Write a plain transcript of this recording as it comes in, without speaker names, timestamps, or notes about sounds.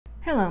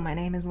Hello, my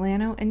name is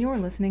Lano, and you're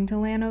listening to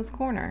Lano's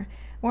Corner,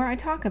 where I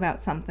talk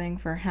about something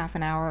for half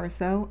an hour or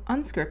so,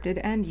 unscripted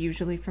and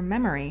usually from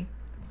memory.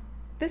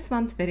 This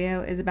month's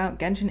video is about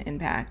Genshin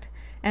Impact,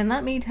 and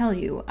let me tell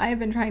you, I have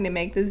been trying to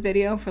make this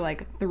video for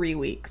like 3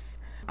 weeks.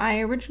 I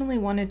originally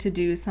wanted to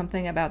do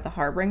something about the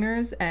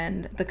Harbingers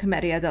and the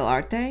Commedia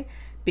dell'arte,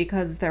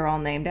 because they're all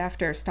named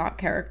after stock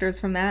characters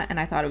from that, and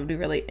I thought it would be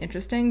really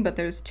interesting, but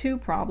there's two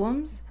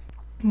problems.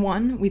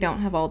 One, we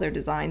don't have all their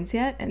designs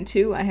yet, and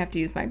two, I have to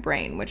use my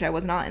brain, which I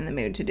was not in the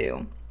mood to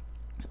do.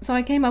 So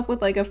I came up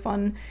with like a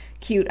fun,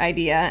 cute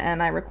idea,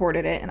 and I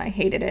recorded it, and I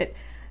hated it.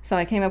 So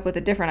I came up with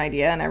a different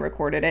idea, and I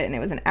recorded it, and it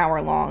was an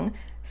hour long.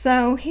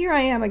 So here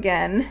I am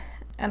again,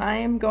 and I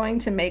am going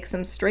to make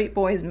some straight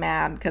boys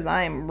mad, because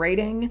I am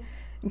rating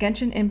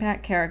Genshin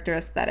Impact character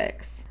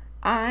aesthetics.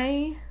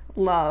 I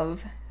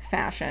love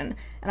fashion,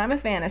 and I'm a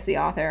fantasy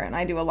author, and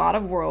I do a lot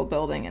of world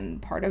building,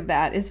 and part of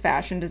that is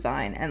fashion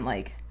design, and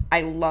like,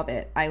 I love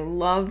it. I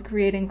love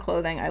creating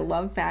clothing. I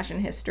love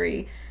fashion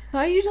history. So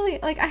I usually,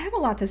 I have a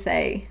lot to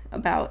say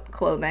about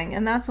clothing,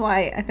 and that's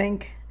why I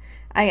think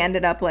I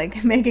ended up,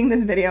 making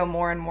this video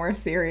more and more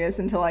serious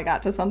until I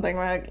got to something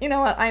where, you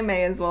know what, I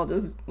may as well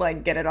just,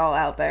 get it all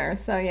out there.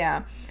 So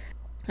yeah,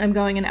 I'm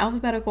going in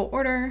alphabetical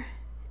order,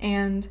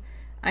 and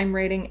I'm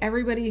rating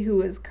everybody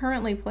who is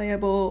currently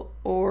playable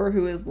or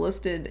who is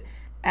listed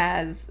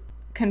as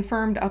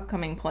confirmed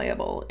upcoming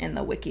playable in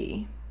the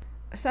wiki.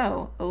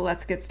 So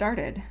let's get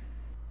started.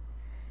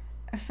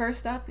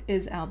 First up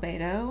is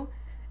Albedo,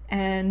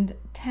 and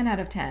 10 out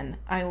of 10.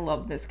 I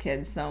love this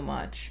kid so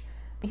much.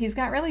 He's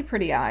got really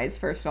pretty eyes,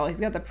 first of all. He's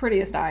got the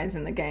prettiest eyes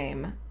in the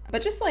game.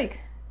 But just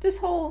this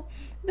whole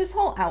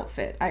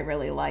outfit I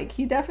really like.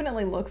 He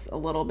definitely looks a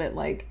little bit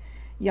like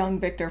young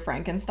Victor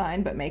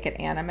Frankenstein, but make it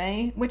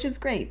anime, which is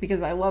great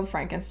because I love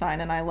Frankenstein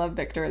and I love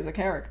Victor as a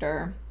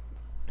character.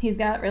 He's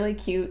got really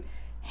cute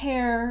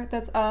hair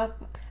that's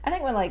up. I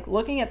think when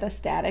looking at the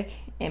static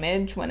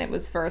image when it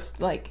was first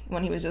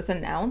when he was just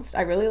announced,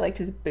 I really liked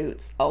his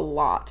boots a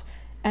lot.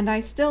 And I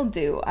still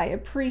do. I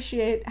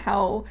appreciate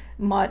how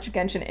much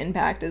Genshin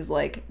Impact is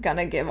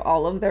gonna give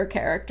all of their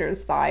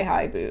characters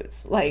thigh-high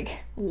boots.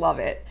 Love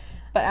it.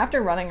 But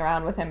after running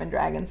around with him in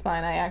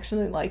Dragonspine, I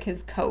actually like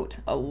his coat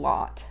a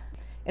lot.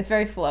 It's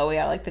very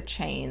flowy. I like the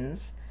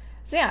chains.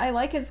 So yeah, I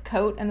like his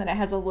coat, and then it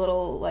has a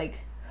little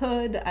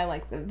hood. I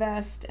like the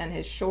vest and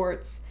his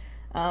shorts.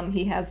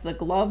 He has the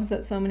gloves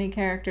that so many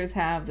characters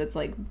have that's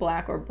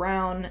black or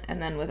brown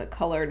and then with a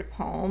colored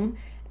palm.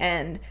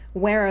 And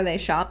where are they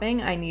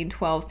shopping? I need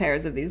 12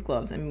 pairs of these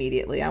gloves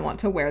immediately. I want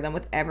to wear them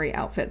with every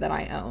outfit that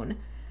I own.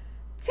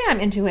 So yeah, I'm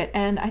into it,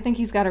 and I think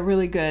he's got a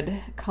really good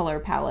color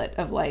palette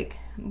of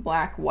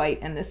black, white,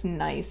 and this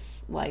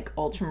nice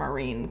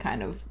ultramarine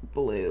kind of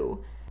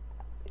blue.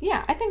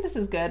 Yeah, I think this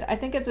is good. I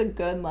think it's a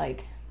good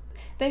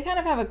they kind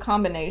of have a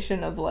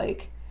combination of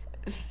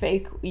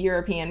fake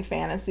European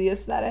fantasy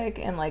aesthetic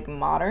and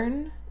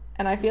modern,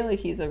 and I feel like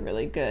he's a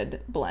really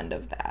good blend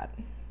of that.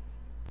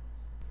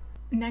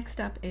 Next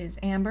up is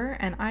Amber,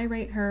 and I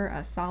rate her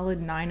a solid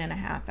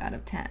 9.5 out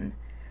of 10.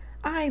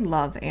 I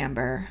love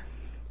Amber.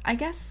 I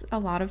guess a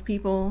lot of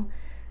people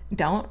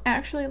don't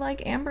actually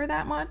like Amber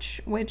that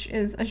much, which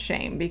is a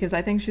shame because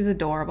I think she's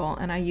adorable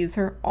and I use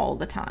her all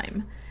the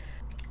time.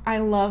 I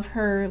love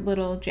her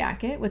little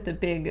jacket with the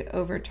big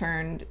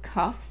overturned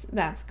cuffs.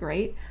 That's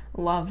great.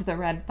 Love the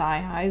red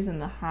thigh highs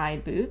and the high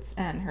boots,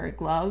 and her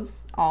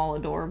gloves, all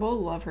adorable.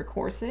 Love her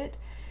corset.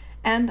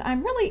 And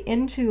I'm really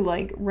into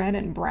red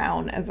and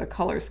brown as a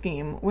color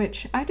scheme,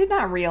 which I did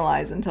not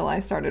realize until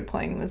I started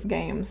playing this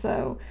game,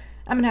 so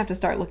I'm gonna have to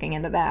start looking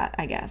into that,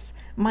 I guess.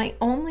 My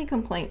only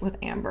complaint with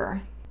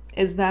Amber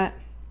is that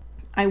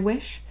I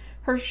wish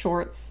her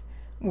shorts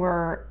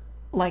were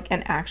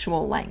an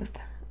actual length.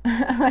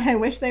 I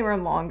wish they were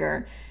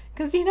longer,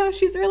 because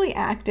she's really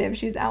active.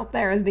 She's out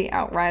there as the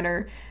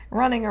outrider,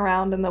 running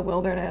around in the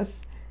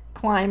wilderness,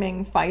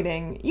 climbing,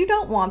 fighting. You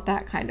don't want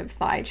that kind of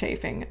thigh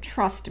chafing,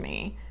 trust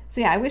me.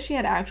 So yeah, I wish she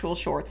had actual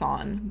shorts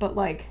on, but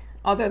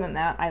other than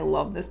that, I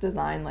love this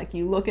design.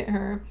 You look at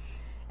her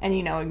and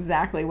you know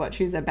exactly what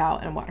she's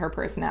about and what her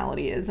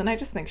personality is, and I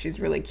just think she's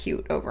really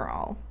cute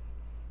overall.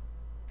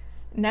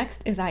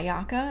 Next is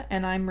Ayaka,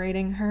 and I'm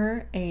rating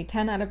her a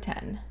 10 out of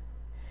 10.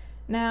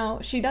 Now,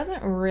 she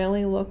doesn't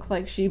really look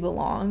like she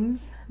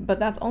belongs, but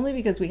that's only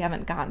because we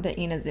haven't gotten to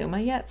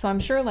Inazuma yet, so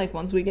I'm sure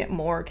once we get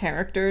more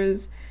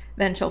characters,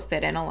 then she'll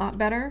fit in a lot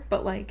better.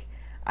 But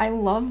I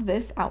love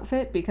this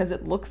outfit because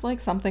it looks like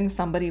something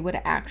somebody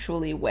would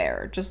actually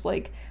wear, just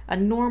a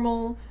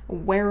normal,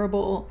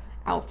 wearable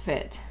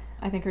outfit.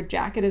 I think her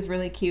jacket is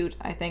really cute.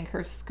 I think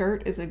her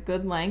skirt is a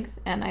good length,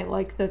 and I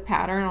like the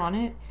pattern on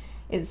it.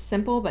 It's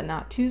simple, but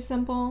not too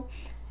simple.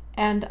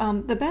 And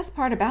the best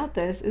part about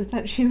this is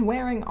that she's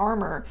wearing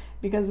armor,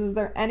 because is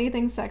there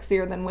anything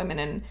sexier than women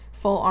in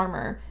full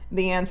armor?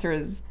 The answer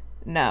is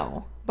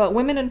no. But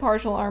women in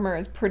partial armor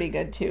is pretty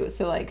good too.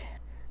 So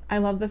I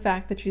love the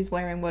fact that she's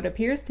wearing what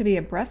appears to be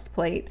a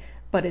breastplate,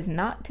 but is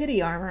not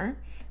titty armor,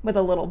 with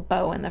a little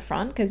bow in the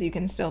front, because you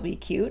can still be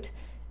cute.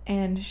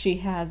 And she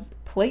has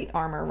plate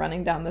armor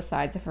running down the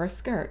sides of her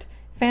skirt.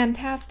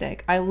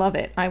 Fantastic. I love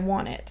it. I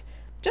want it.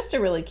 Just a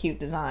really cute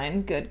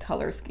design, good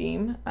color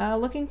scheme.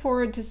 Looking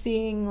forward to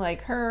seeing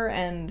like her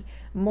and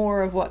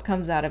more of what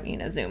comes out of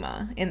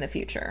Inazuma in the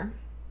future.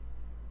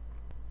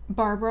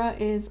 Barbara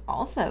is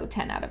also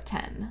 10 out of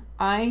 10.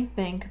 I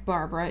think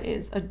Barbara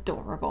is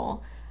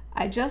adorable.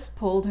 I just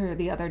pulled her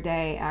the other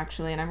day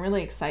actually, and I'm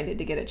really excited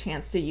to get a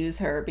chance to use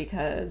her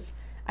because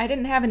I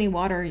didn't have any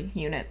water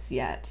units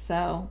yet,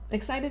 so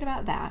excited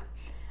about that.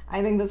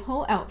 I think this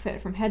whole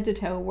outfit from head to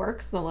toe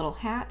works. The little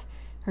hat,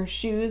 her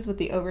shoes with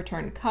the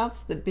overturned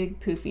cuffs, the big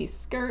poofy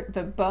skirt,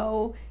 the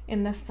bow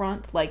in the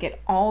front, like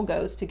it all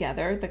goes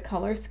together. The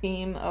color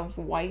scheme of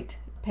white,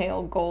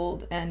 pale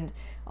gold, and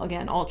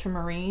again,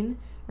 ultramarine,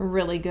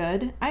 really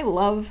good. I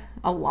love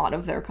a lot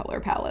of their color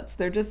palettes.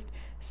 They're just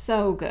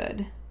so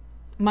good.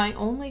 My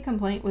only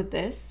complaint with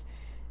this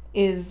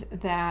is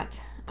that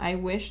I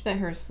wish that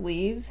her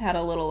sleeves had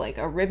a little like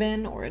a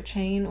ribbon or a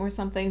chain or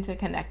something to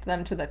connect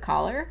them to the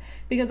collar,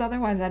 because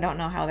otherwise I don't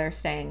know how they're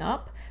staying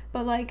up.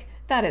 But like,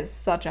 that is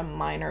such a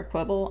minor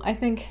quibble. I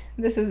think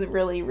this is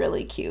really,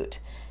 really cute.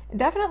 It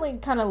definitely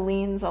kind of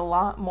leans a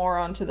lot more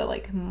onto the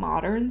like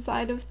modern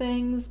side of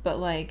things, but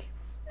like,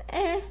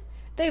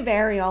 they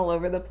vary all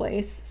over the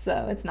place,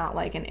 so it's not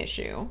like an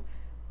issue.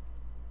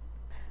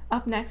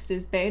 Up next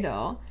is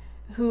Beidou,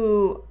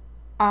 who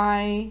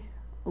I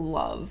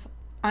love.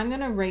 I'm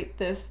gonna rate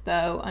this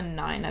though a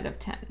 9 out of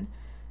 10.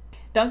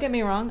 Don't get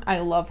me wrong, I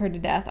love her to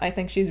death. I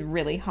think she's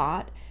really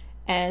hot,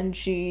 and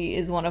she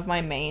is one of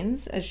my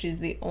mains, as she's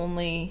the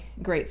only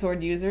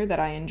greatsword user that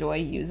I enjoy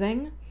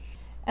using.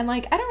 And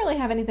like, I don't really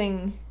have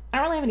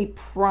any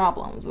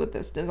problems with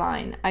this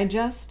design. I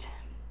just,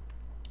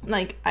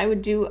 like, I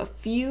would do a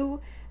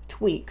few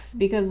tweaks,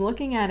 because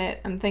looking at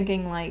it, I'm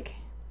thinking like,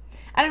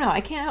 I don't know,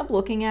 I can't help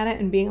looking at it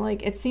and being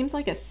like, it seems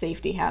like a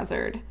safety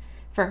hazard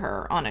for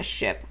her on a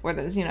ship where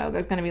there's, you know,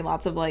 there's going to be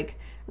lots of like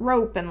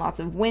rope and lots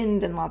of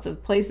wind and lots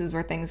of places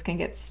where things can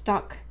get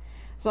stuck.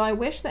 So I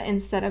wish that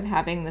instead of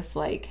having this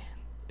like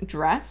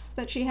dress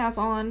that she has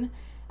on,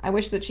 I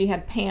wish that she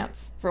had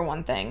pants for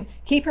one thing.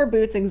 Keep her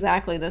boots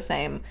exactly the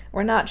same.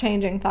 We're not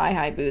changing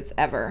thigh-high boots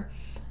ever.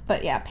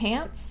 But yeah,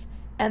 pants,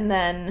 and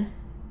then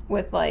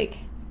with like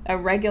a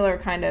regular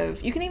kind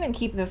of, you can even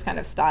keep this kind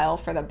of style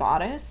for the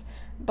bodice,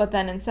 but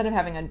then instead of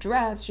having a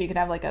dress, she could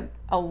have like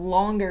a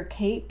longer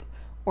cape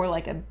or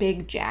like a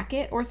big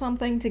jacket or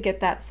something to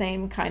get that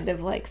same kind of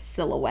like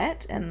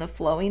silhouette and the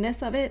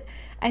flowiness of it.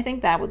 I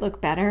think that would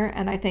look better,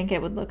 and I think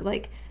it would look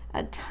like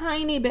a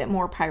tiny bit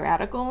more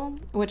piratical,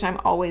 which I'm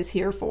always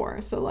here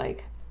for. So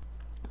like,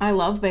 I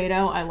love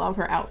Beidou, I love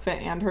her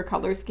outfit and her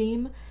color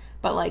scheme,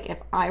 but like if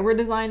I were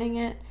designing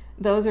it,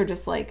 those are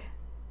just like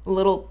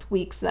little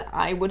tweaks that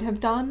I would have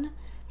done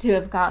to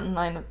have gotten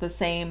like the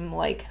same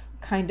like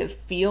kind of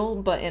feel,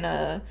 but in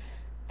a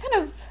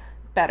kind of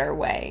better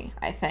way,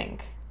 I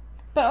think.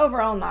 But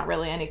overall, not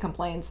really any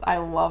complaints. I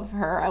love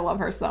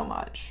her so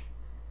much.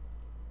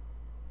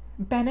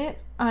 Bennett,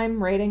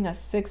 I'm rating a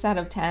 6 out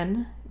of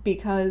 10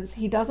 because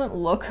he doesn't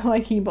look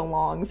like he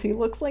belongs. He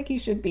looks like he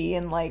should be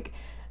in like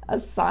a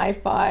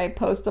sci-fi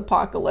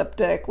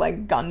post-apocalyptic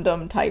like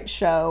Gundam type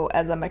show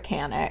as a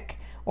mechanic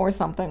or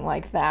something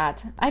like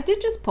that. I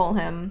did just pull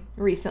him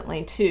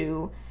recently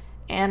too,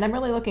 and I'm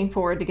really looking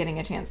forward to getting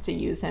a chance to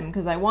use him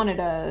because I wanted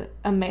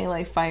a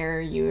melee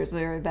fire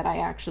user that I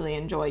actually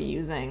enjoy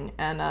using.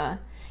 And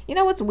you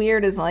know what's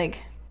weird is like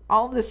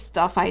all this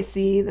stuff I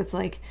see that's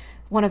like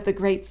one of the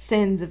great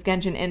sins of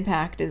Genshin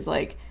Impact is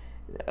like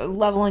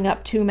leveling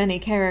up too many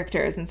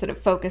characters instead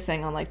of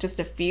focusing on like just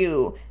a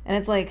few. And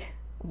it's like,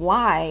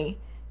 why?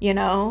 You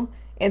know,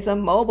 it's a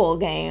mobile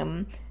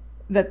game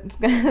that's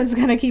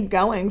gonna keep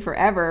going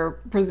forever,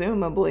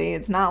 presumably.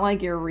 It's not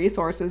like your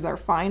resources are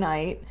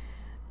finite.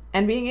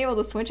 And being able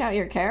to switch out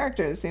your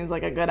characters seems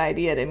like a good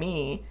idea to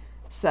me.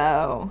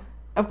 So,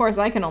 of course,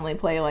 I can only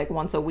play like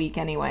once a week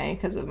anyway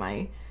because of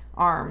my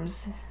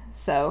arms.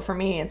 So for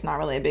me, it's not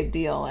really a big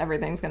deal.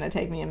 Everything's going to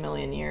take me a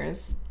million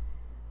years.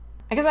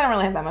 I guess I don't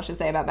really have that much to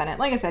say about Bennett.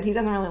 Like I said, he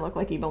doesn't really look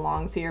like he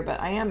belongs here,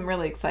 but I am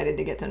really excited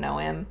to get to know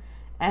him.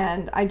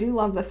 And I do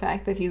love the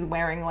fact that he's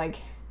wearing like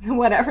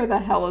whatever the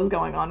hell is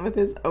going on with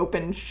his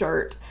open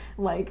shirt.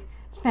 Like,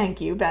 thank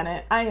you,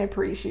 Bennett. I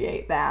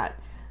appreciate that.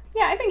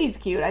 Yeah, I think he's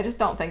cute. I just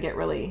don't think it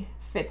really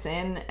fits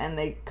in, and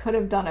they could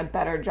have done a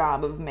better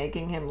job of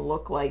making him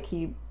look like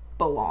he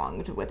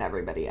belonged with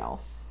everybody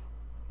else.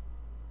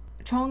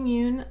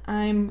 Chongyun,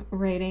 I'm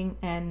rating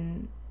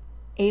an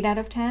 8 out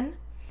of 10.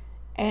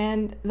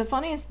 And the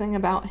funniest thing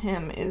about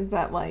him is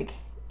that, like,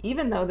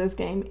 even though this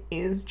game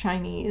is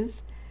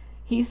Chinese,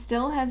 he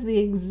still has the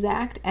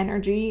exact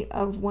energy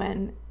of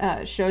when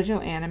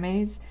shoujo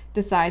animes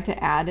decide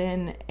to add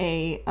in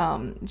a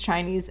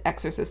Chinese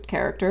exorcist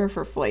character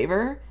for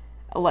flavor.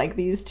 Like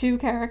these two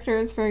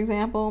characters, for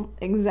example,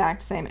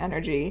 exact same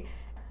energy.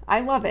 I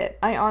love it.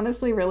 I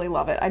honestly really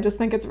love it. I just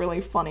think it's really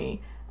funny.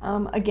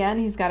 Again,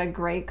 he's got a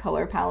great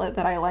color palette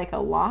that I like a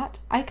lot.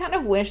 I kind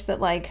of wish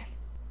that, like,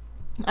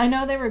 I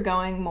know they were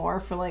going more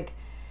for, like,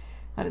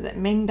 what is it,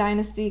 Ming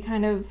Dynasty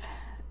kind of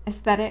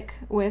aesthetic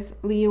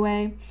with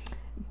Liyue,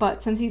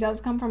 but since he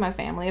does come from a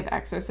family of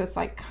exorcists,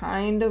 I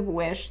kind of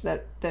wish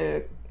that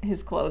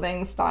his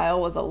clothing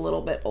style was a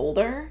little bit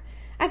older.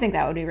 I think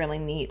that would be really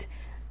neat.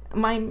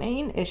 My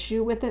main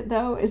issue with it,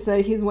 though, is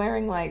that he's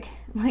wearing, like,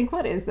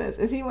 what is this?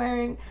 Is he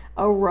wearing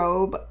a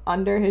robe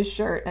under his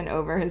shirt and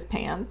over his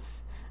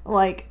pants?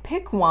 Like,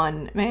 pick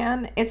one,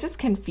 man. It's just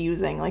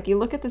confusing. Like, you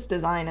look at this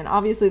design, and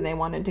obviously they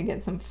wanted to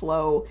get some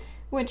flow,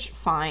 which,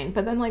 fine.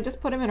 But then, like, just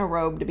put him in a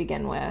robe to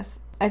begin with.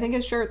 I think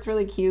his shirt's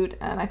really cute,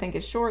 and I think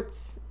his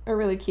shorts are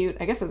really cute.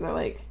 I guess those are,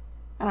 like,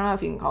 I don't know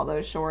if you can call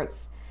those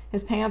shorts.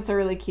 His pants are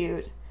really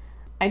cute.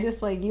 I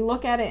just, like, you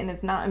look at it and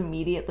it's not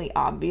immediately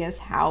obvious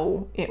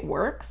how it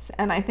works.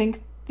 And I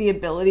think the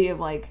ability of,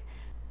 like,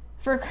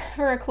 for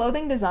a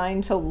clothing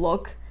design to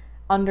look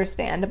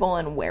understandable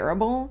and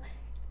wearable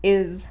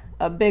is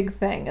a big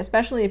thing,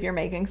 especially if you're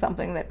making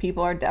something that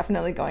people are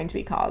definitely going to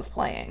be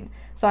cosplaying.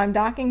 So I'm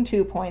docking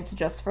 2 points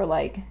just for,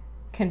 like,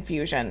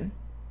 confusion,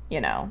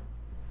 you know.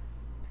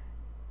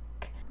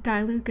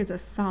 Diluc is a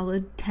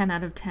solid 10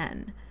 out of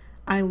 10.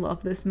 I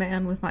love this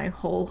man with my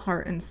whole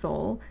heart and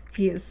soul.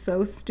 He is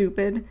so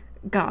stupid.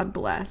 God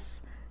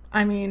bless.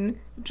 I mean,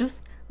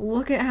 just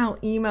look at how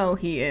emo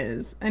he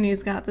is. And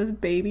he's got this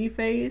baby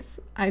face.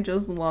 I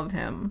just love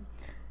him.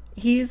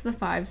 He's the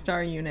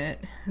 5-star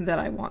unit that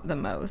I want the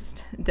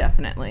most,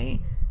 definitely.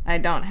 I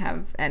don't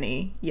have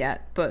any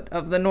yet, but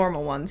of the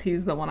normal ones,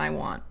 he's the one I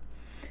want.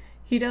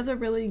 He does a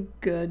really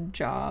good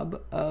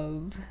job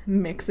of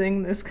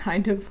mixing this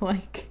kind of,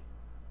 like,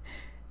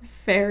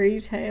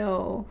 fairy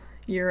tale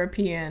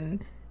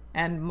European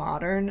and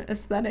modern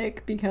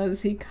aesthetic,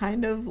 because he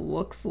kind of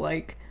looks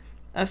like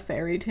a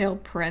fairy tale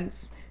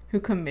prince who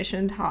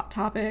commissioned Hot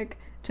Topic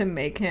to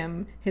make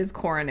him his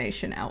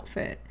coronation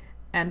outfit,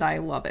 and I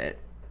love it.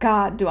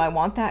 God, do I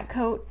want that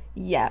coat?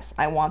 Yes,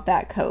 I want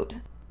that coat.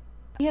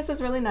 He has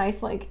this really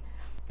nice, like,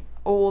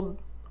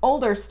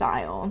 older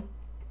style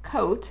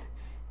coat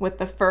with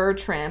the fur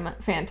trim,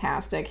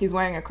 fantastic. He's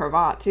wearing a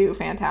cravat too,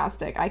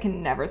 fantastic. I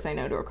can never say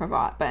no to a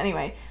cravat. But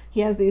anyway,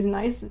 he has these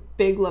nice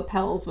big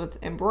lapels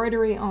with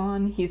embroidery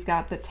on. He's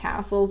got the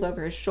tassels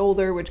over his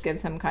shoulder, which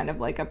gives him kind of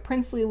like a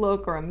princely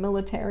look or a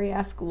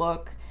military-esque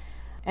look.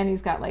 And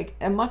he's got like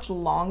a much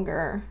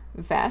longer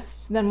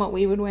vest than what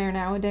we would wear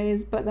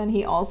nowadays, but then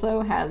he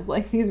also has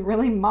like these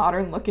really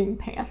modern looking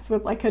pants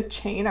with like a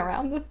chain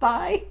around the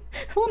thigh.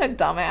 What a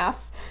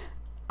dumbass.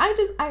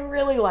 I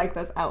really like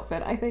this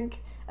outfit. I think,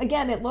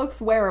 again, it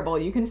looks wearable.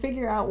 You can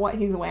figure out what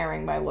he's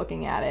wearing by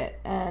looking at it,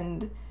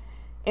 and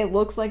it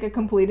looks like a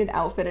completed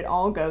outfit. It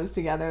all goes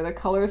together. The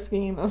color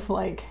scheme of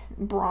like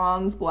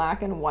bronze,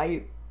 black, and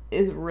white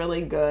is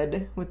really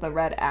good with the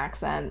red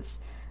accents.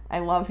 I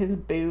love his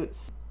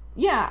boots.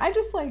 Yeah, I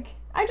just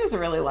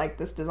really like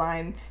this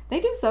design.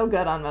 They do so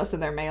good on most of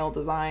their male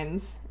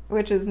designs,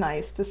 which is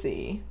nice to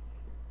see.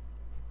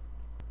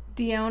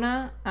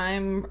 Diona,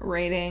 I'm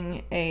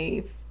rating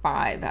a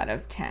 5 out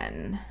of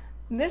 10.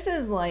 This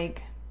is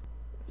like,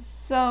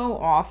 so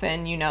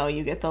often, you know,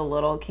 you get the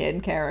little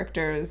kid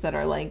characters that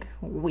are like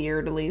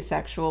weirdly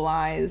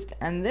sexualized,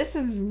 and this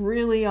is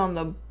really on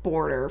the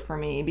border for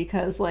me,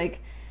 because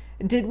like,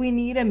 did we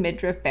need a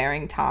midriff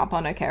bearing top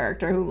on a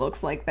character who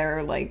looks like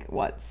they're like,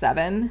 what,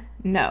 7?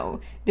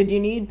 No. Did you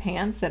need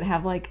pants that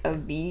have like a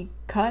V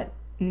cut?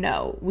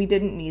 No, we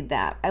didn't need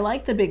that. I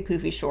like the big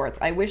poofy shorts.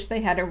 I wish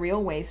they had a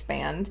real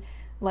waistband,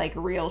 like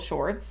real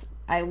shorts.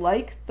 I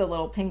like the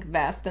little pink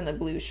vest and the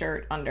blue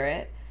shirt under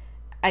it.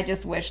 I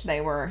just wish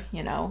they were,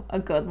 you know, a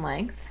good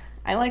length.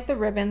 I like the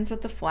ribbons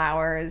with the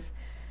flowers,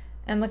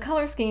 and the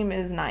color scheme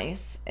is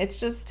nice. It's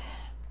just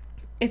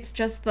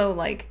though,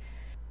 like,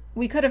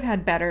 we could have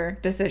had better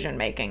decision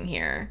making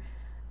here.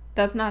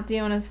 That's not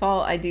Diona's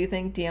fault. I do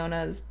think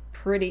Diona's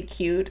pretty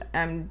cute.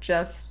 I'm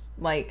just,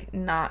 like,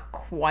 not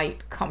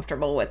quite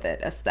comfortable with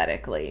it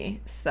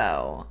aesthetically.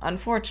 So,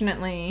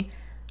 unfortunately,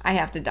 I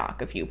have to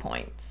dock a few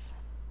points.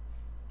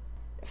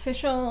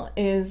 Fischl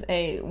is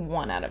a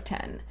 1 out of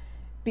 10.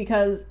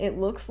 Because it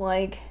looks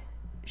like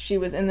she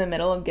was in the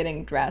middle of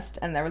getting dressed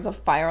and there was a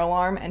fire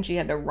alarm and she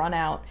had to run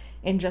out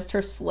in just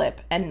her slip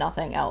and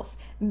nothing else.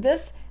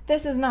 This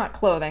is not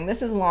clothing.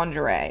 This is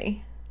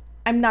lingerie.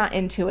 I'm not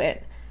into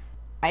it.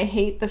 I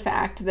hate the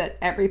fact that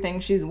everything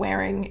she's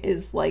wearing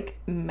is like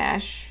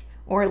mesh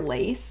or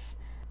lace.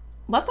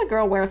 Let the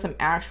girl wear some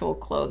actual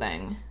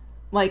clothing.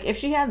 Like, if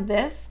she had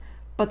this,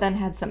 but then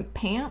had some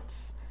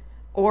pants,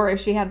 or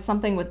if she had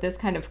something with this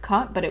kind of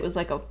cut, but it was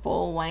like a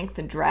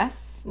full-length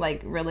dress,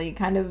 like really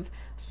kind of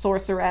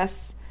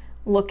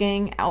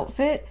sorceress-looking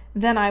outfit,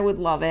 then I would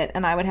love it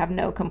and I would have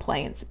no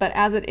complaints. But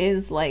as it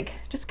is, like,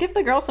 just give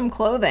the girl some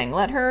clothing.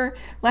 Let her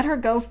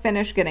go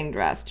finish getting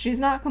dressed.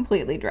 She's not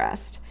completely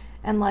dressed.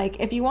 And, like,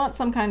 if you want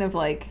some kind of,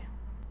 like,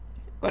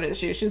 what is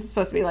she? She's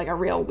supposed to be, like, a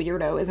real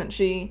weirdo, isn't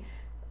she?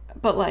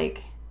 But,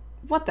 like,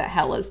 what the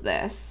hell is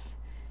this?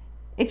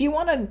 If you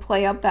want to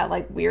play up that,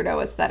 like,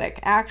 weirdo aesthetic,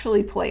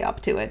 actually play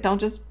up to it. Don't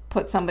just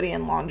put somebody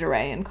in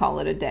lingerie and call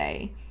it a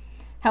day.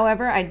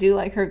 However, I do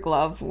like her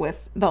glove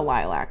with the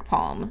lilac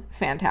palm.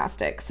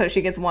 Fantastic. So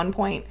she gets 1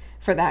 point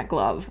for that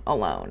glove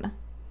alone.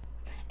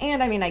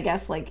 And I mean, I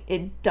guess like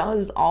it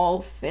does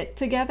all fit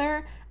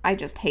together. I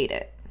just hate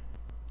it.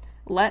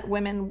 Let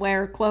women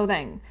wear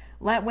clothing.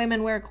 Let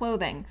women wear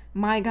clothing.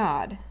 My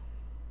God.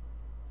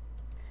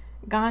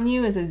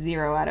 Ganyu is a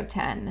 0 out of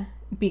 10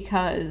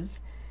 because,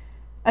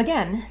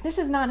 again, this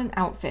is not an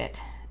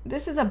outfit.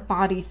 This is a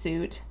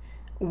bodysuit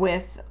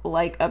with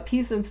like a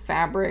piece of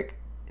fabric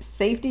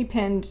safety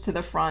pinned to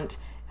the front,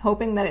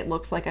 hoping that it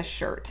looks like a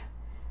shirt.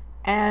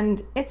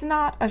 And it's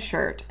not a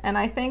shirt. And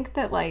I think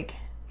that like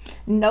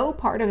no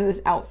part of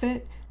this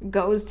outfit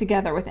goes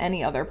together with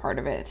any other part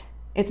of it.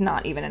 It's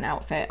not even an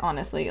outfit,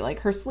 honestly. Like,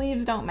 her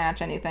sleeves don't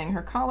match anything.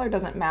 Her collar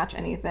doesn't match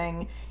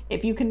anything.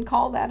 If you can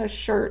call that a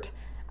shirt,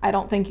 I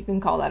don't think you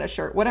can call that a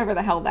shirt. Whatever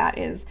the hell that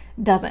is,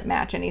 doesn't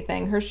match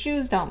anything. Her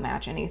shoes don't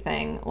match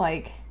anything.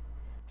 Like,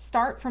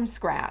 start from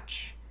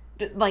scratch.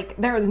 Like,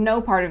 there is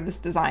no part of this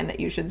design that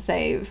you should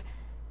save.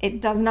 It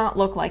does not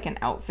look like an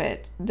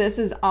outfit. This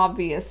is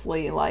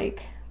obviously,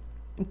 like,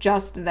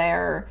 just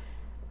there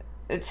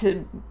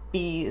to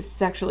be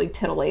sexually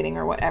titillating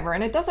or whatever,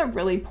 and it does a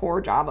really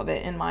poor job of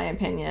it, in my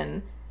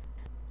opinion.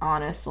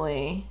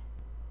 Honestly,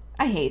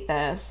 I hate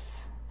this.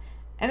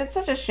 And it's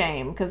such a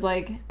shame, because,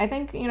 like, I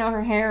think, you know,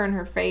 her hair and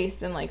her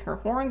face and, like, her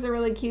horns are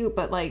really cute,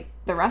 but, like,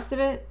 the rest of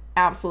it,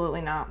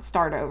 absolutely not.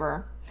 Start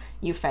over.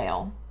 You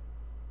fail.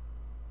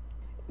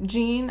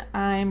 Jean,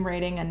 I'm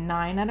rating a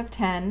 9 out of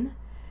 10,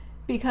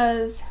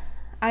 because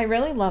I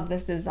really love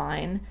this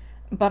design,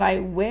 but I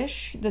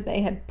wish that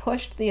they had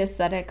pushed the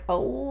aesthetic a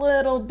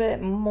little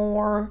bit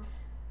more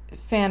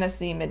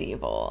fantasy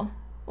medieval.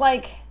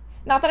 Like,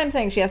 not that I'm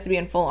saying she has to be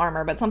in full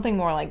armor, but something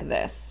more like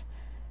this.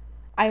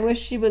 I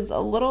wish she was a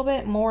little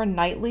bit more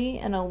knightly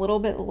and a little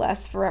bit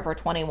less Forever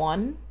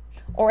 21,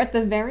 or at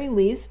the very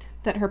least,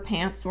 that her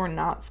pants were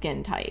not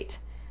skin tight.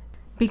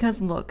 Because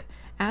look,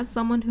 as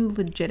someone who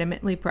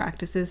legitimately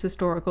practices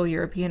historical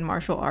European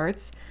martial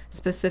arts,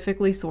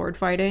 specifically sword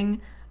fighting,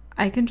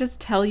 I can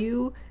just tell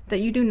you that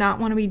you do not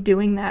want to be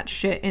doing that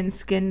shit in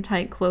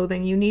skin-tight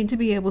clothing. You need to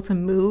be able to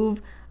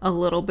move a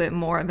little bit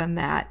more than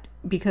that,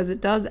 because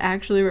it does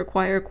actually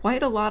require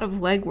quite a lot of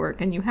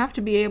legwork, and you have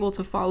to be able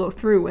to follow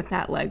through with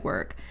that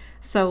legwork.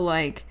 So,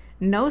 like,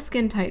 no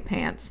skin-tight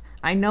pants.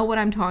 I know what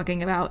I'm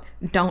talking about.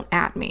 Don't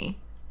at me.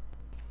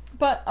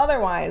 But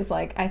otherwise,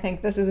 like, I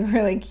think this is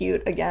really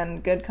cute.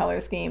 Again, good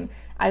color scheme.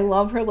 I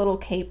love her little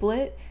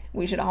capelet.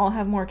 We should all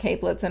have more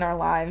capelets in our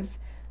lives.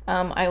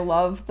 I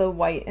love the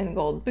white and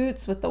gold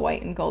boots with the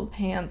white and gold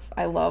pants.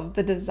 I love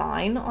the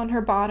design on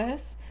her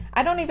bodice.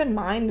 I don't even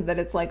mind that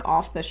it's like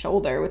off the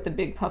shoulder with the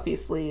big puffy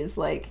sleeves.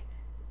 Like,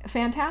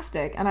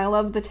 fantastic. And I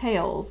love the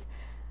tails.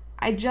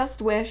 I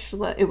just wish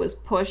that it was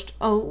pushed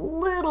a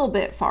little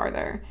bit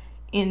farther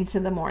into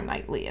the more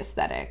knightly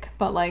aesthetic.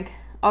 But like,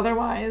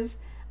 otherwise,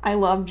 I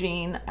love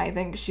Jean. I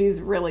think she's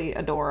really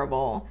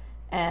adorable.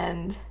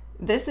 And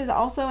this is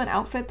also an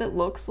outfit that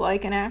looks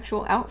like an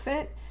actual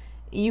outfit.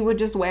 You would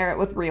just wear it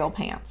with real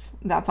pants.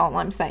 That's all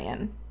I'm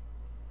saying.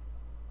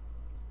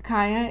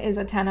 Kaya is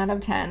a 10 out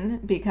of 10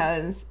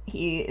 because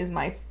he is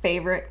my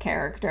favorite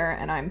character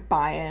and I'm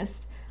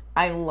biased.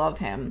 I love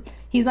him.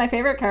 He's my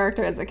favorite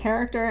character as a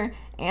character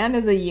and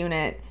as a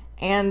unit,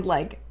 and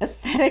like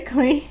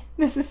aesthetically,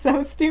 this is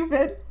so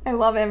stupid. I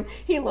love him.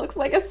 He looks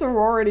like a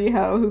sorority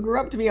hoe who grew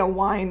up to be a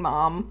wine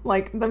mom,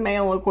 like the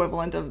male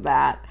equivalent of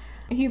that.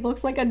 He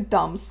looks like a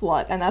dumb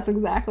slut, and that's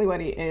exactly what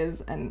he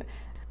is, and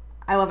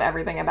I love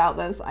everything about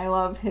this. I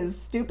love his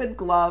stupid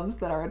gloves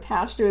that are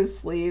attached to his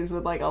sleeves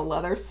with like a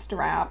leather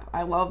strap.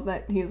 I love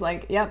that he's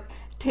like, yep,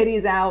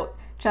 titties out,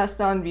 chest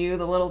on view,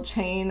 the little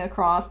chain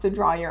across to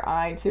draw your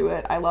eye to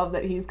it. I love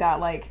that he's got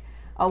like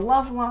a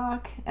love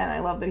lock, and I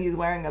love that he's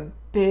wearing a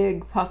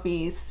big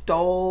puffy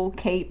stole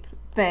cape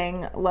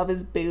thing. Love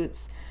his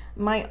boots.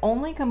 My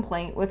only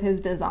complaint with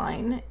his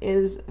design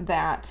is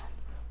that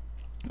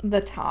the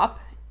top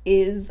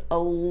is a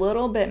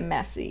little bit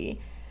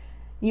messy.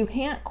 You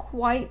can't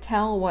quite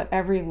tell what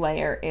every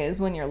layer is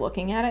when you're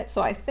looking at it,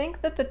 so I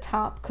think that the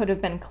top could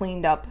have been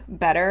cleaned up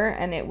better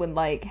and it would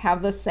like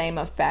have the same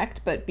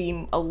effect but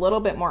be a little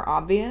bit more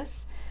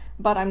obvious.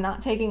 But I'm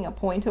not taking a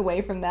point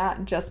away from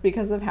that just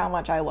because of how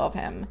much I love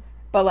him.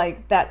 But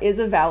like, that is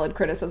a valid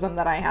criticism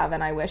that I have,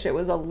 and I wish it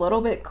was a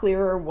little bit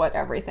clearer what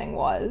everything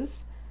was.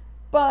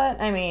 But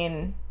I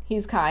mean,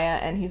 he's Kaya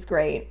and he's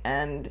great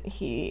and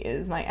he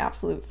is my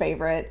absolute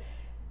favorite.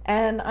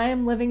 And I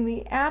am living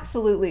the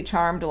absolutely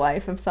charmed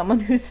life of someone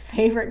whose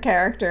favorite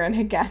character in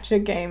a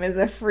gacha game is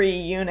a free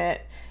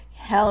unit.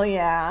 Hell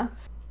yeah.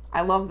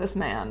 I love this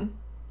man.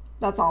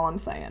 That's all I'm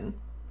saying.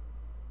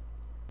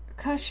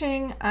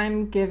 Cushing,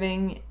 I'm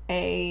giving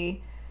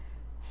a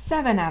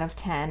 7 out of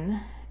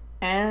 10.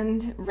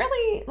 And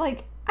really,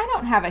 like, I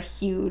don't have a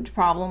huge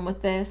problem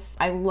with this.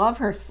 I love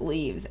her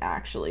sleeves,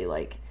 actually.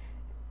 Like,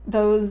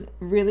 those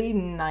really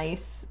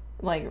nice,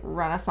 like,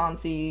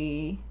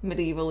 Renaissance-y,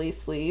 medieval-y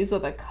sleeves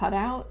with a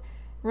cutout.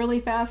 Really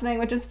fascinating,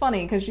 which is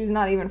funny because she's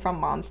not even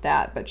from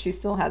Mondstadt, but she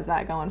still has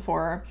that going for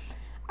her.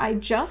 I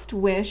just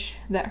wish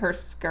that her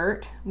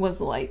skirt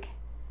was, like,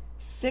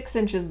 6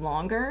 inches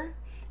longer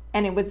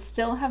and it would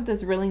still have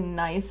this really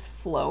nice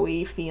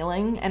flowy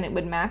feeling, and it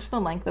would match the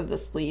length of the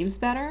sleeves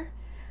better.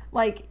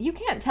 Like, you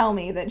can't tell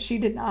me that she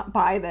did not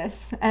buy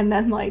this and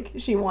then, like,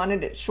 she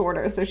wanted it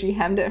shorter, so she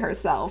hemmed it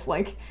herself.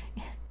 Like,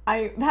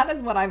 that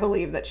is what I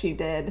believe that she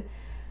did.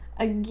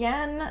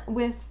 Again,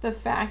 with the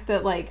fact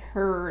that, like,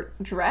 her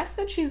dress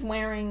that she's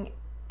wearing,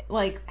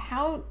 like,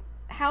 how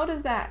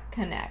does that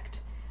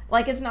connect?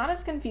 Like, it's not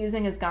as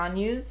confusing as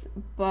Ganyu's,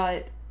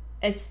 but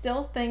I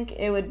still think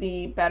it would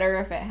be better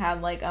if it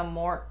had, like, a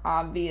more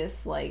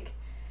obvious, like,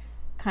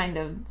 kind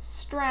of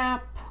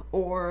strap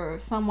or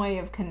some way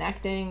of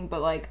connecting,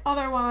 but, like,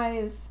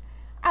 otherwise,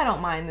 I don't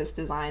mind this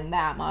design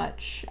that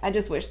much. I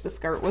just wish the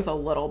skirt was a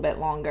little bit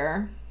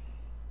longer.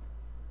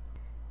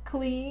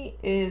 Klee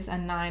is a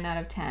 9 out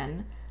of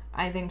 10.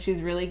 I think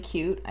she's really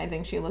cute. I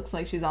think she looks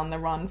like she's on the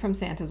run from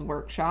Santa's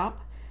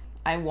workshop.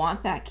 I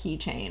want that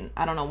keychain.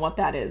 I don't know what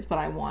that is, but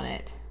I want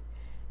it.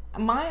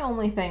 My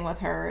only thing with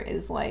her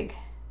is, like,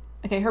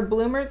 okay, her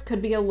bloomers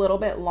could be a little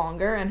bit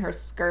longer, and her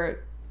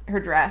skirt,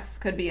 her dress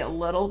could be a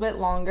little bit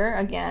longer.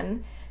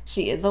 Again,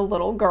 she is a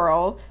little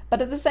girl,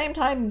 but at the same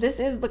time, this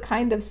is the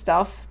kind of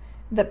stuff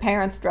that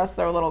parents dress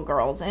their little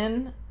girls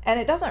in, and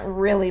it doesn't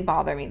really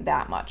bother me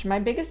that much. My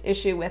biggest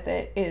issue with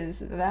it is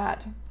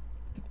that,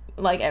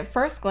 like, at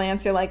first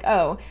glance, you're like,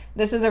 oh,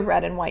 this is a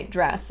red and white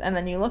dress, and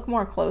then you look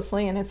more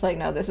closely, and it's like,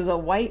 no, this is a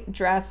white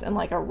dress and,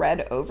 like, a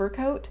red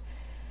overcoat,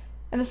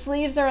 and the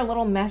sleeves are a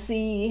little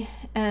messy,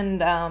 and,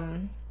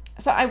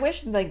 so I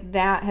wish, like,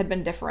 that had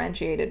been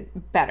differentiated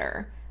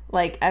better.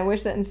 Like, I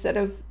wish that instead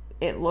of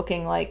it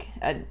looking like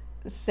a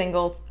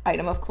single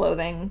item of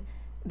clothing,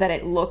 that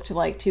it looked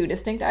like two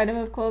distinct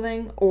items of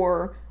clothing,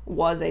 or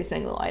was a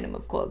single item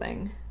of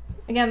clothing.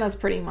 Again, that's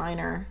pretty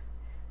minor.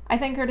 I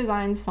think her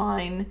design's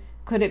fine.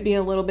 Could it be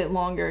a little bit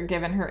longer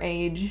given her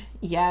age?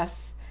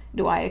 Yes.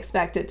 Do I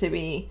expect it to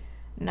be?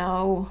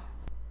 No.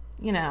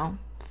 You know,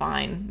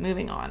 fine.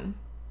 Moving on.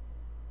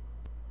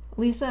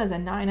 Lisa is a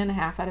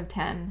 9.5 out of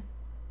 10.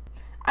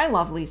 I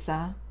love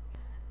Lisa.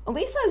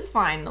 Lisa is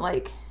fine.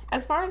 Like,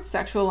 as far as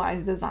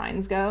sexualized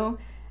designs go,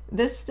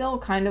 this still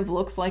kind of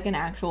looks like an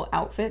actual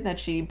outfit that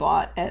she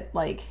bought at,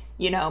 like,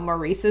 you know,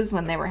 Maurice's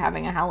when they were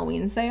having a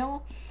Halloween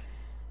sale.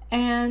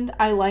 And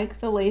I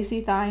like the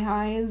lacy thigh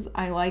highs.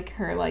 I like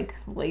her, like,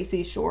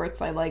 lacy shorts.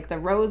 I like the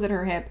rose at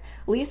her hip.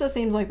 Lisa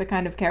seems like the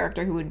kind of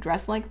character who would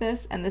dress like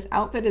this, and this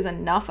outfit is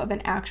enough of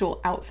an actual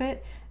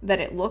outfit that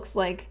it looks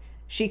like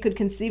she could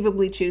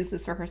conceivably choose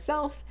this for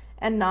herself,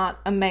 and not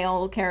a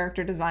male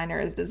character designer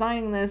is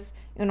designing this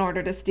in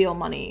order to steal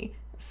money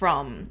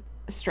from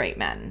straight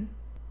men,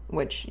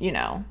 which, you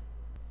know.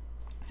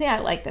 So yeah, I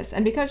like this.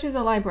 And because she's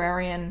a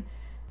librarian,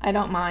 I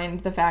don't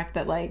mind the fact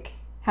that, like,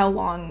 how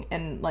long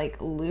and, like,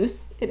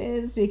 loose it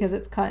is, because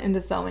it's cut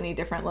into so many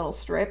different little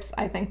strips.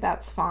 I think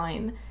that's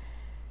fine.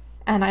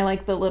 And I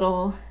like the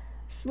little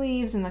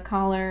sleeves and the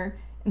collar.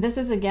 This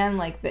is, again,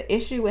 like, the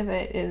issue with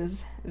it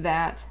is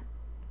that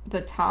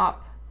the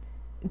top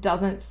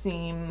doesn't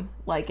seem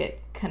like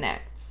it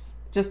connects.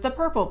 Just the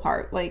purple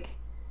part. Like,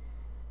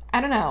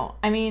 I don't know.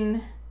 I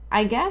mean,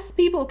 I guess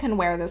people can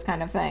wear this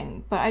kind of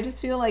thing, but I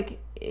just feel like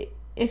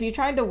if you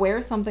tried to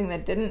wear something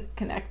that didn't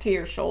connect to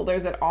your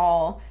shoulders at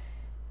all,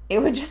 it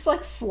would just,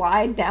 like,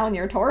 slide down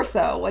your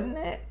torso, wouldn't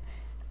it?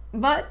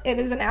 But it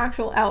is an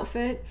actual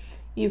outfit.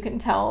 You can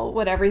tell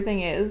what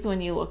everything is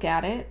when you look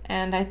at it,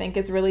 and I think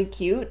it's really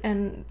cute,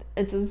 and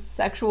it's a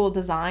sexual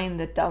design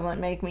that doesn't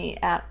make me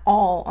at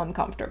all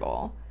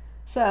uncomfortable.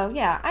 So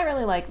yeah, I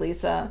really like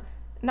Lisa.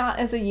 Not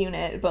as a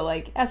unit, but,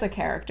 like, as a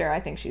character, I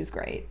think she's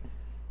great.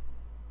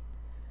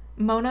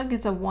 Mona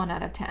gets a 1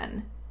 out of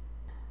 10.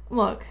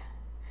 Look,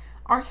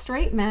 are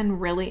straight men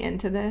really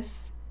into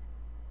this?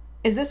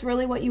 Is this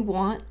really what you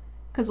want?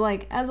 Because,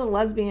 like, as a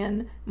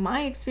lesbian,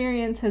 my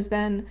experience has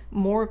been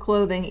more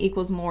clothing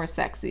equals more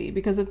sexy,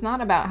 because it's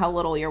not about how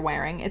little you're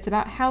wearing, it's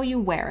about how you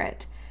wear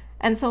it.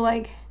 And so,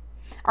 like,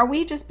 are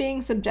we just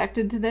being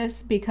subjected to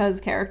this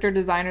because character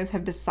designers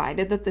have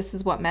decided that this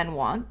is what men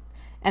want,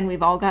 and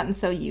we've all gotten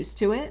so used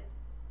to it?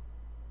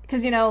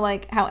 Because, you know,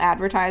 like, how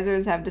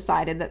advertisers have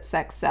decided that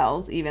sex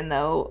sells, even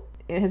though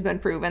it has been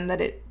proven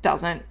that it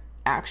doesn't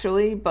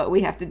actually, but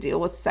we have to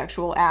deal with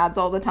sexual ads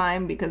all the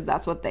time because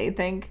that's what they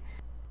think.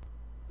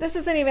 This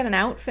isn't even an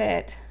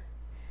outfit.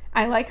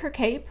 I like her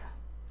cape,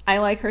 I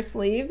like her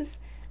sleeves,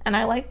 and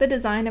I like the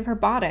design of her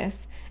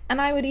bodice,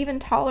 and I would even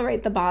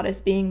tolerate the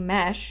bodice being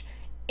mesh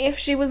if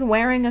she was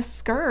wearing a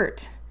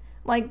skirt.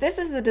 Like, this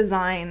is a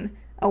design,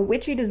 a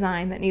witchy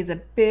design that needs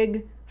a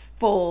big,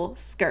 full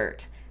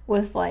skirt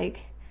with,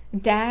 like,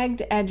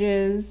 dagged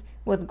edges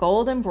with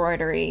gold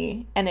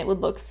embroidery, and it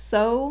would look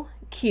so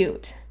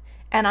cute.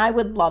 And I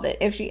would love it.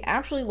 If she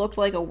actually looked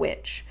like a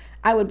witch,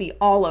 I would be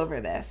all over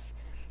this.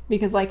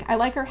 Because, like, I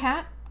like her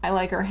hat, I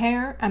like her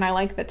hair, and I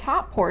like the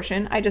top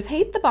portion. I just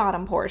hate the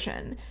bottom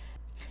portion.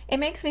 It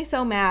makes me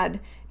so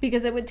mad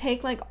because it would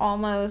take, like,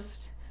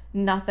 almost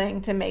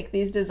nothing to make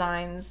these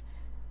designs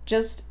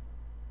just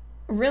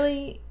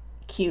really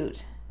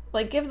cute.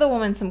 Like, give the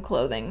woman some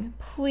clothing.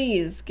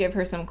 Please give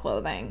her some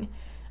clothing.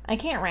 I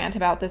can't rant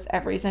about this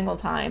every single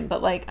time,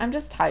 but like I'm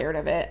just tired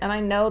of it. And I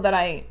know that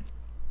I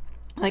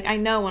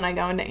know when I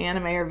go into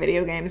anime or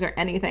video games or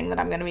anything that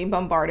I'm going to be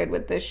bombarded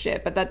with this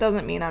shit, but that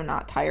doesn't mean I'm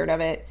not tired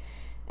of it.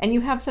 And you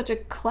have such a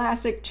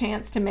classic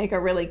chance to make a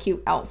really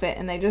cute outfit,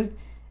 and they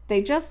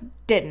just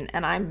didn't,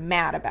 and I'm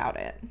mad about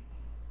it.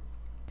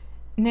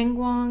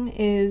 Ningguang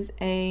is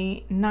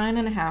a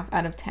 9.5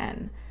 out of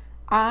 10.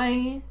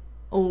 I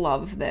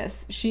love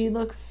this. She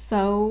looks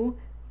so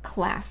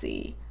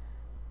classy.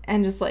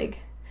 And just like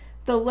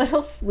the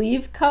little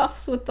sleeve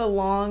cuffs with the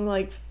long,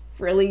 like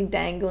frilly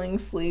dangling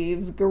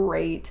sleeves,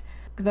 great.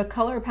 The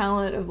color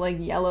palette of like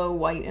yellow,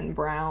 white, and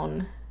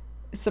brown,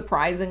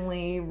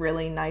 surprisingly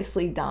really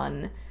nicely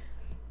done.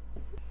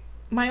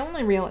 My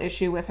only real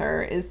issue with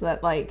her is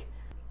that like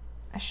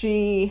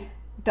she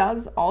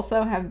does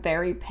also have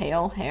very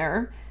pale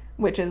hair,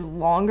 which is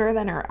longer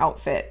than her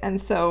outfit,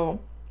 and so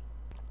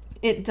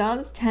it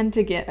does tend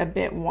to get a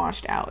bit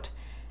washed out.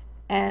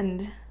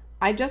 And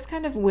I just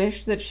kind of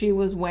wish that she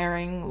was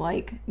wearing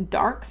like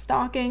dark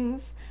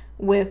stockings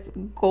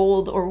with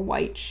gold or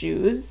white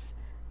shoes,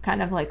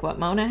 kind of like what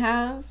Mona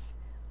has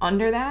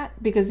under that,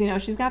 because you know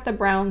she's got the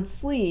brown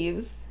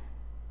sleeves,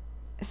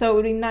 so it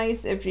would be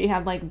nice if she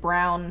had like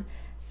brown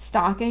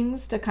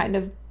stockings to kind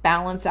of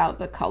balance out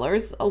the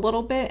colors a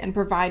little bit and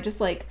provide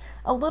just like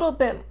a little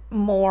bit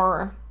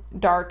more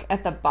dark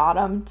at the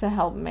bottom to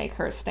help make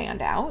her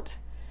stand out.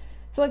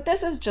 So like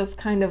this is just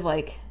kind of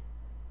like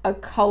a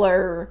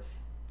color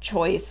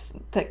choice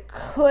that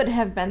could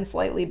have been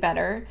slightly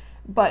better,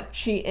 but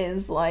she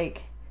is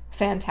like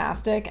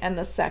fantastic and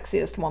the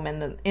sexiest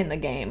woman in the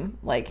game,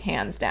 like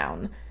hands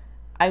down.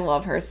 I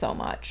love her so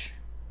much.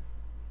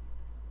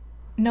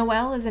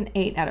 Noelle is an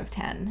 8 out of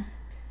 10.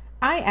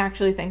 I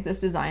actually think this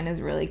design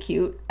is really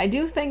cute. I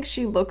do think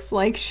she looks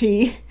like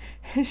she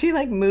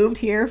like moved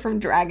here from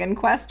Dragon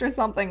Quest or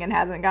something and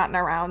hasn't gotten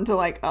around to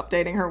like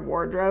updating her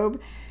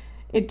wardrobe.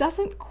 It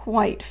doesn't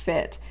quite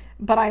fit,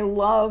 but I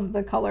love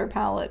the color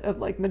palette of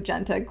like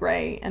magenta,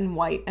 gray, and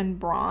white and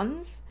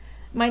bronze.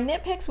 My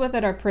nitpicks with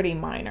it are pretty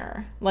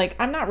minor. Like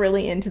I'm not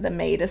really into the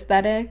maid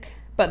aesthetic,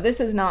 but this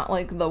is not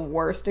like the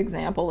worst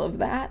example of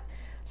that,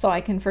 so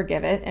I can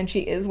forgive it. And she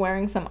is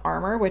wearing some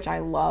armor, which I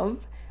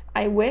love.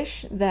 I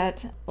wish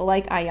that,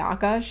 like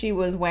Ayaka, she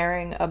was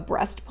wearing a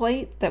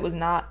breastplate that was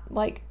not,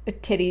 like,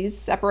 titties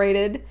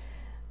separated.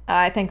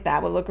 I think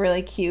that would look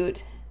really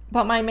cute.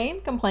 But my main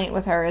complaint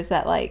with her is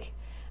that, like,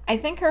 I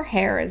think her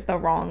hair is the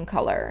wrong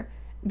color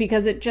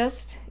because it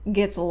just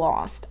gets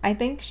lost. I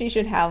think she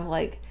should have,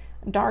 like,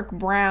 dark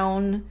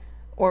brown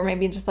or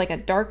maybe just, like, a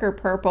darker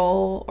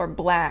purple or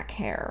black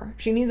hair.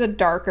 She needs a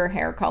darker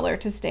hair color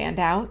to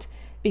stand out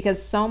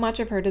because so much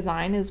of her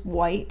design is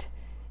white.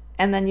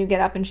 And then you get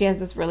up and she has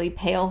this really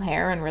pale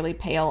hair and really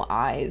pale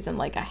eyes and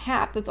like a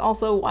hat that's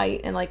also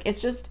white. And like,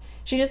 it's just,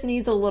 she just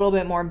needs a little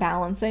bit more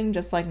balancing,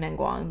 just like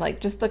Ningguang. Like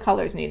just the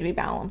colors need to be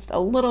balanced a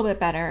little bit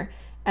better.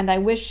 And I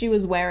wish she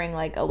was wearing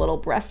like a little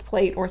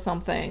breastplate or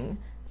something.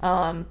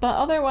 But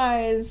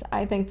otherwise,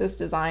 I think this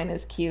design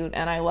is cute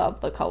and I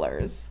love the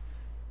colors.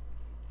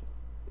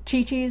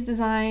 Chi-Chi's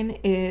design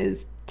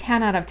is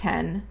 10 out of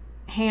 10,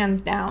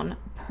 hands down,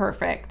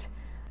 perfect.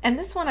 And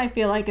this one I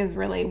feel like is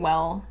really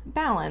well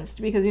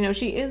balanced because, you know,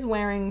 she is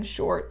wearing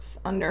shorts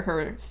under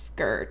her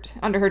skirt,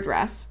 under her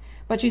dress,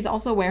 but she's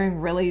also wearing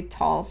really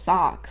tall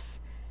socks.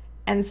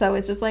 And so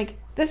it's just like,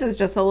 this is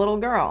just a little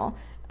girl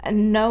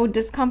and no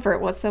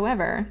discomfort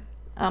whatsoever.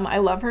 I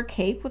love her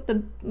cape with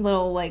the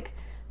little like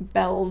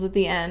bells at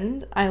the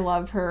end. I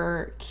love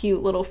her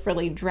cute little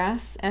frilly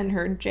dress and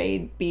her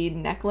jade bead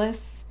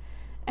necklace.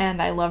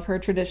 And I love her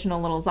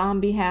traditional little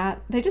zombie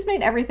hat. They just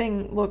made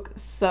everything look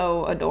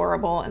so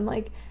adorable. And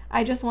like,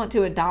 I just want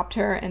to adopt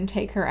her and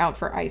take her out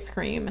for ice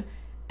cream.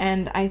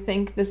 And I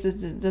think this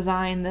is a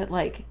design that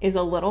like is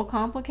a little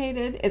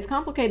complicated. It's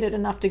complicated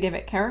enough to give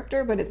it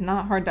character, but it's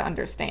not hard to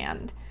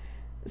understand.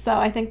 So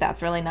I think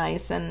that's really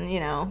nice. And you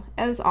know,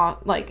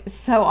 like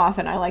so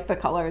often I like the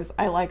colors.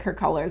 I like her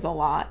colors a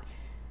lot.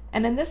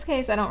 And in this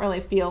case, I don't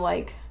really feel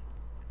like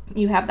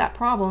you have that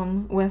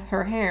problem with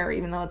her hair,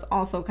 even though it's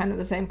also kind of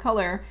the same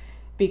color,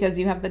 because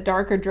you have the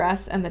darker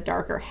dress and the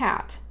darker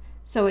hat.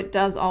 So it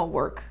does all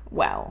work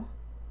well.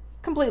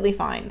 Completely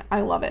fine.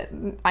 I love it.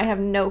 I have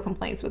no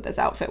complaints with this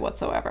outfit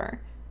whatsoever.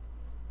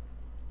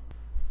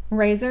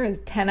 Razor is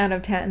 10 out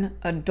of 10.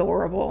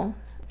 Adorable.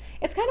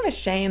 It's kind of a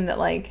shame that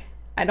like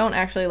I don't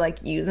actually like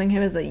using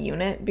him as a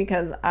unit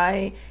because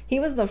he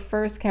was the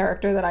first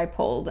character that I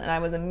pulled and I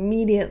was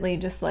immediately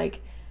just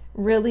like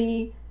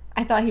really,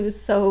 I thought he was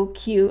so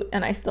cute,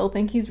 and I still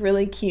think he's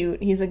really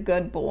cute. He's a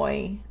good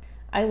boy.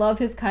 I love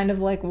his kind of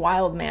like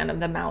wild man of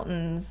the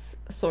mountains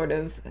sort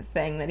of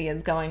thing that he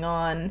has going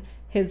on.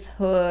 His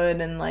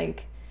hood and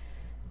like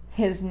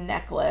his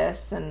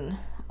necklace and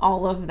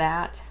all of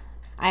that.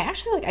 I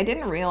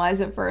didn't realize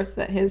at first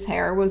that his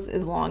hair was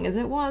as long as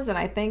it was, and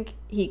I think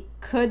he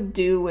could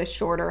do with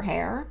shorter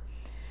hair.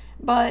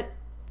 But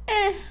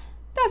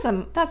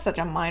that's such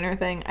a minor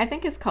thing. I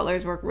think his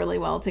colors work really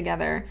well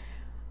together.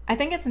 I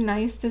think it's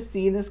nice to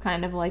see this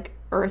kind of like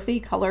earthy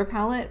color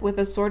palette with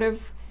a sort of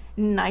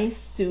nice,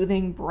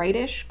 soothing,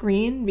 brightish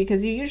green,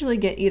 because you usually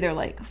get either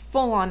like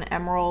full on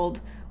emerald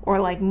or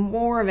like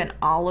more of an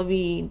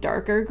olivey,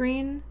 darker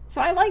green.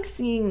 So I like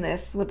seeing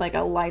this with like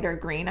a lighter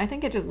green. I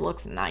think it just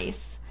looks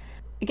nice.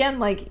 Again,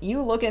 like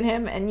you look at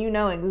him and you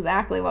know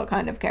exactly what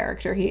kind of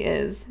character he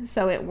is.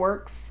 So it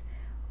works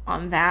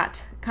on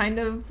that kind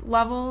of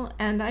level,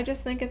 and I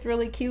just think it's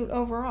really cute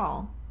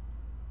overall.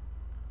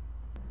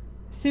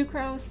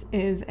 Sucrose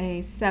is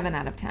a 7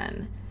 out of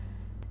 10.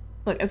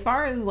 Look, as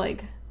far as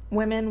like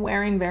women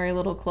wearing very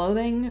little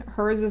clothing,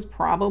 hers is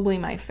probably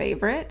my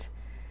favorite.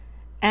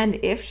 And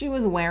if she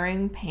was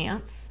wearing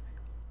pants,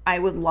 I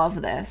would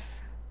love this.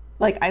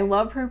 Like, I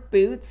love her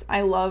boots.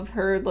 I love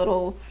her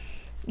little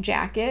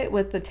jacket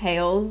with the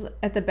tails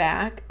at the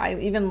back. I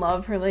even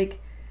love her like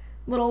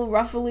little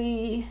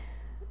ruffly,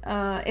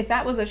 if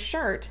that was a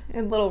shirt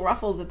and little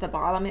ruffles at the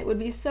bottom, it would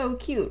be so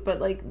cute. But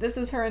like, this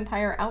is her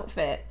entire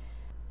outfit.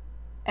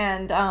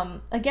 And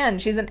again,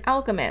 she's an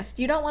alchemist.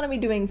 You don't want to be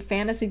doing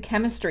fantasy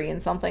chemistry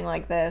in something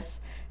like this.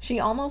 She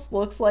almost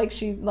looks like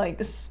she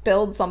like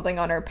spilled something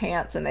on her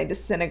pants and they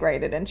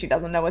disintegrated and she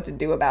doesn't know what to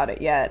do about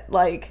it yet.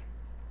 Like,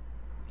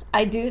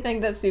 I do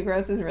think that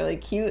Sucrose is really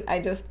cute. I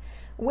just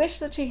wish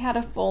that she had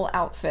a full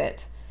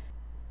outfit.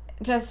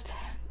 Just,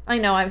 I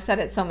know I've said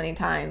it so many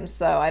times,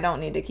 so I don't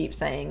need to keep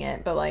saying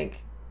it, but like,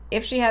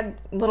 if she had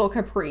little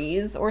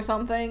capris or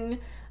something,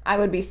 I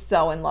would be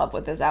so in love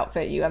with this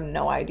outfit. You have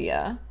no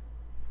idea.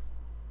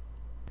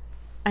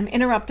 I'm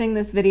interrupting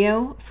this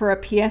video for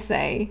a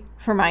PSA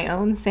for my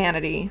own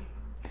sanity.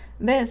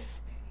 This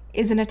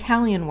is an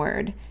Italian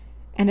word,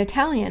 and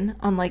Italian,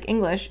 unlike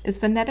English, is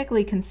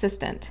phonetically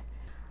consistent.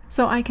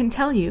 So I can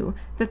tell you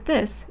that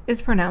this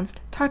is pronounced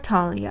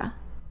Tartaglia.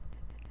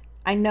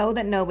 I know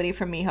that nobody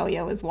from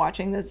MiHoYo is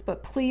watching this,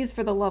 but please,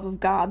 for the love of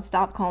God,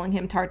 stop calling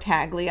him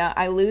Tartaglia.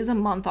 I lose a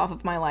month off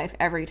of my life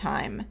every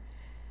time.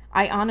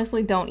 I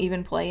honestly don't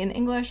even play in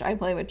English. I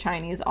play with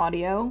Chinese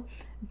audio.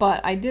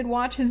 But I did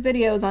watch his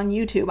videos on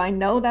YouTube. I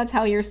know that's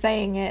how you're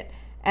saying it,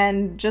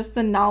 and just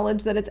the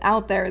knowledge that it's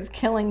out there is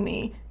killing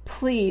me.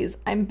 Please,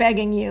 I'm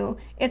begging you.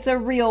 It's a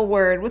real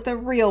word with a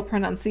real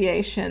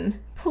pronunciation.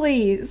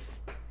 Please.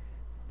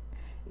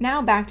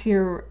 Now back to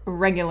your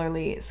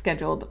regularly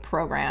scheduled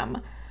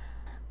program.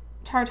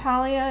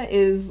 Tartaglia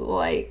is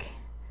like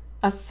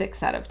a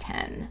 6 out of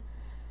 10.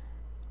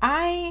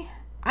 I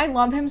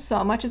love him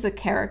so much as a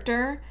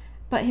character,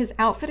 but his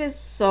outfit is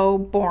so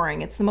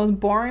boring. It's the most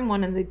boring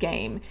one in the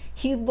game.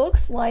 He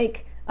looks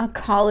like a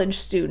college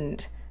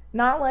student.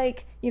 Not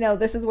like,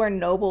 this is where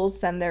nobles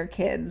send their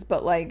kids,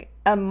 but like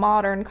a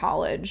modern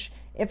college.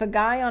 If a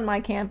guy on my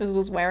campus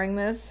was wearing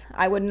this,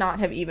 I would not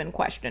have even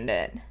questioned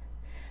it.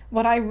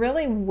 What I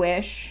really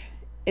wish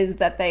is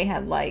that they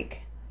had like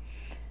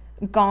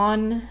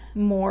gone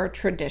more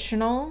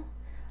traditional.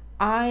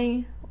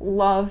 I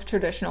love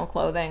traditional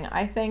clothing.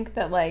 I think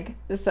that like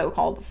the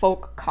so-called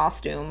folk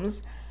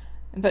costumes,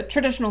 but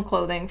traditional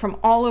clothing from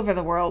all over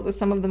the world is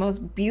some of the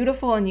most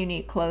beautiful and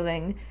unique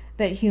clothing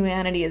that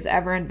humanity has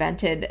ever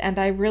invented, and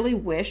I really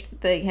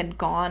wished they had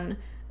gone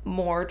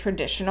more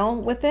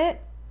traditional with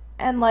it.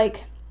 And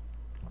like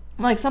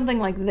something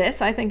like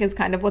this, I think, is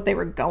kind of what they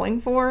were going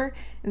for.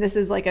 This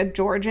is like a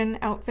Georgian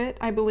outfit,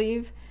 I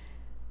believe.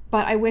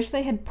 But I wish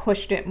they had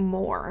pushed it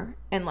more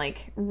and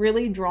like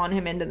really drawn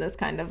him into this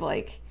kind of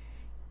like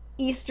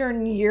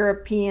Eastern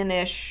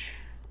European-ish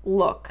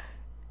look.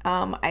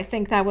 I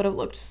think that would have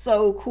looked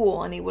so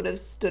cool and he would have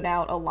stood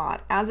out a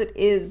lot. As it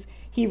is,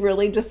 he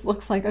really just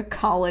looks like a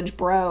college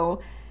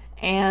bro,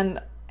 and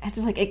it's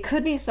like, it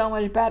could be so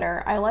much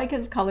better. I like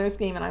his color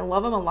scheme and I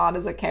love him a lot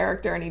as a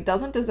character, and he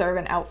doesn't deserve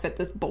an outfit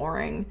this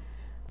boring.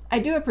 I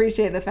do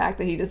appreciate the fact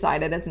that he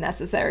decided it's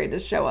necessary to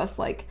show us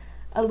like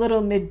a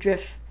little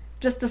midriff,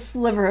 just a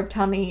sliver of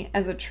tummy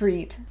as a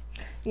treat.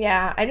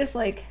 Yeah, I just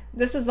like,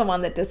 this is the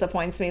one that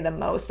disappoints me the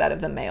most out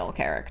of the male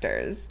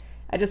characters.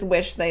 I just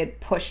wish they had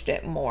pushed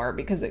it more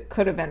because it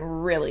could have been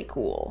really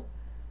cool.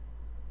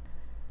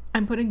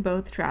 I'm putting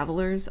both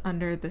travelers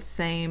under the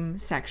same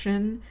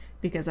section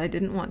because I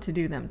didn't want to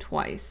do them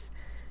twice.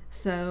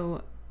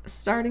 So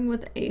starting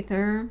with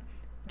Aether,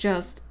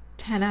 just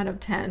 10 out of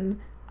 10.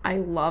 I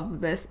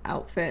love this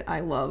outfit.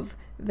 I love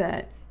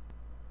that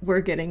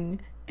we're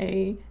getting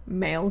a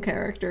male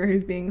character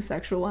who's being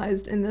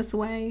sexualized in this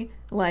way.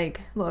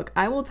 Like, look,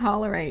 I will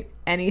tolerate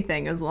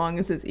anything as long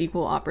as it's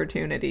equal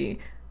opportunity.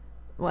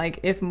 Like,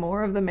 if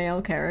more of the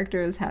male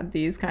characters had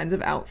these kinds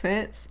of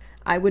outfits,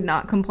 I would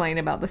not complain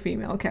about the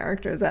female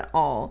characters at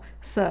all.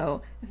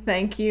 So,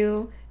 thank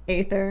you,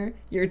 Aether.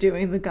 You're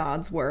doing the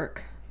God's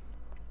work.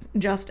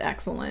 Just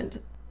excellent.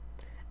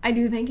 I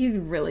do think he's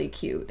really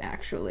cute,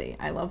 actually.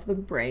 I love the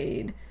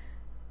braid.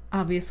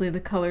 Obviously, the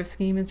color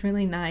scheme is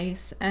really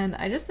nice, and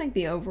I just think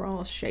the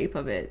overall shape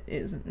of it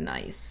is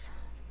nice.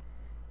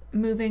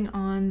 Moving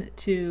on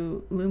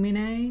to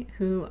Lumine,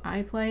 who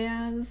I play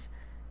as.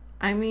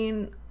 I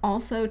mean,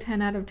 also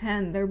 10 out of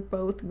 10. They're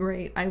both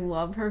great. I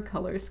love her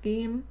color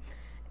scheme,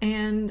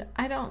 and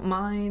I don't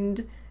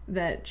mind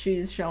that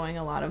she's showing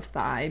a lot of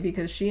thigh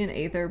because she and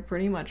Aether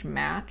pretty much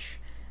match,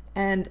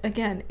 And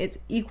again, it's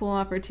equal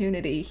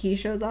opportunity. He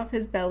shows off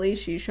his belly,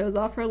 she shows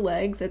off her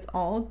legs. It's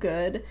all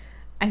good.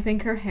 I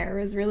think her hair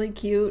is really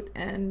cute,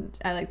 and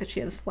I like that she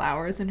has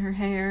flowers in her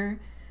hair.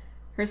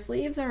 Her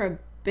sleeves are a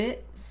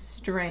bit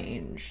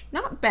strange.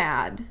 Not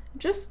bad,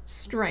 just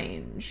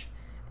strange.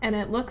 And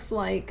it looks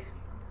like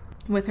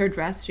with her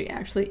dress, she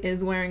actually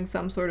is wearing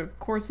some sort of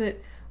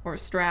corset or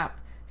strap,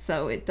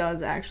 so it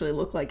does actually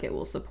look like it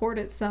will support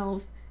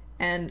itself.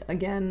 And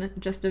again,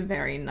 just a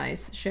very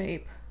nice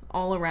shape.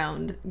 All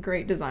around,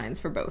 great designs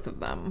for both of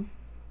them.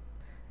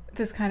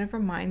 This kind of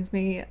reminds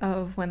me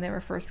of when they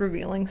were first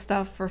revealing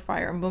stuff for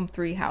Fire Emblem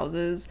Three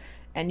Houses,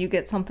 and you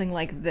get something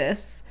like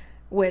this,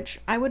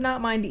 which I would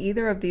not mind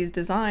either of these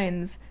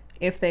designs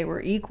if they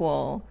were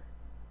equal,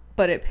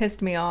 but it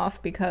pissed me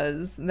off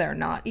because they're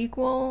not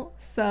equal.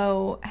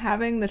 So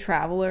having the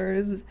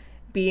travelers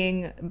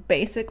being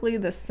basically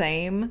the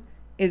same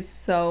is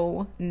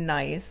so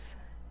nice.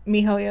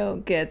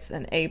 MiHoYo gets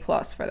an A+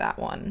 for that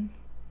one.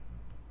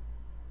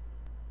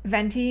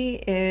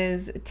 Venti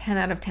is 10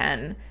 out of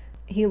 10.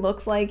 He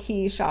looks like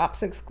he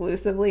shops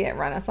exclusively at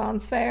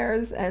Renaissance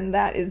fairs, and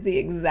that is the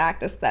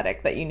exact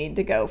aesthetic that you need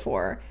to go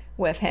for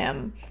with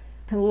him.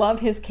 I love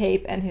his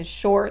cape and his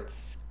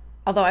shorts,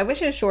 although I wish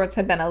his shorts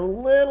had been a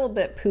little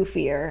bit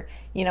poofier,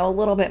 you know, a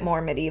little bit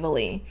more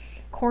medievally.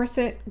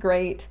 Corset,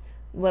 great.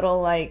 Little,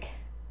 like,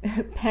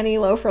 penny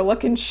loafer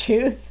looking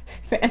shoes,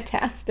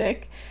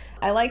 fantastic.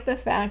 I like the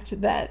fact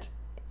that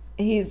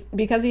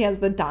because he has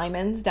the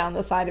diamonds down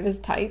the side of his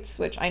tights,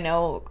 which I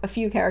know a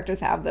few characters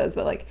have those,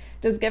 but like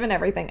just given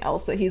everything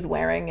else that he's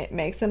wearing, it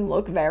makes him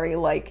look very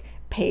like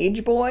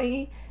page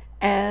boy,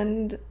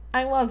 and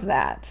I love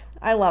that.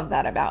 I love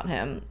that about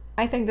him.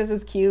 I think this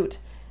is cute,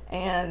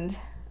 and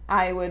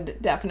I would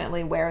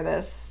definitely wear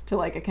this to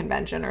like a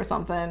convention or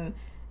something.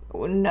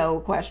 No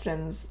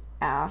questions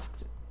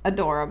asked.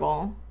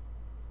 Adorable.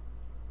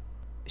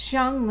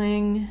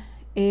 Xiangling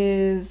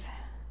is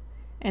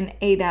an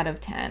 8 out of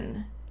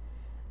 10.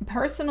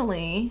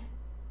 Personally,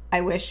 I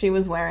wish she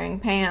was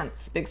wearing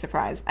pants. Big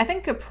surprise. I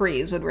think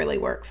capris would really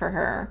work for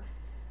her.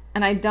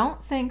 And I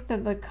don't think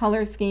that the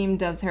color scheme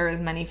does her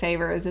as many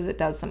favors as it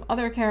does some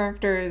other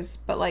characters,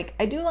 but like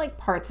I do like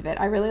parts of it.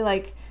 I really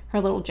like her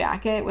little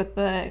jacket with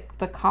the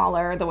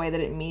collar, the way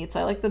that it meets.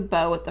 I like the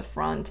bow at the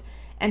front,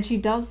 and she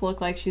does look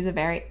like she's a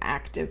very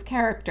active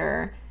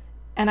character.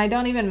 And I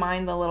don't even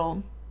mind the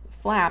little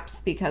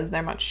flaps because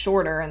they're much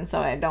shorter, and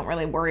so I don't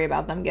really worry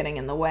about them getting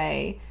in the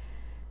way.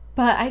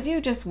 But I do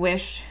just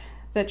wish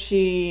that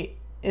she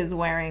is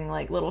wearing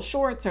like little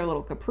shorts or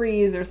little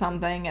capris or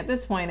something. At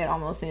this point, it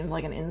almost seems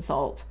like an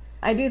insult.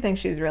 I do think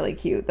she's really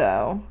cute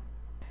though.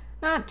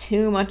 Not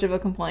too much of a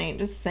complaint,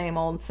 just same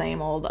old,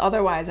 same old.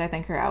 Otherwise, I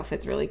think her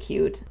outfit's really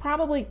cute.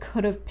 Probably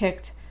could have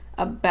picked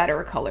a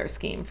better color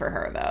scheme for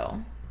her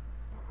though.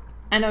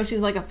 I know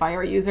she's like a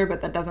fire user,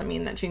 but that doesn't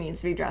mean that she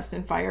needs to be dressed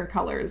in fire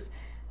colors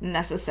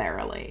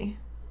necessarily.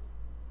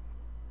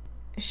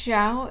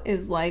 Xiao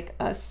is like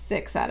a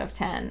 6 out of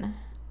 10.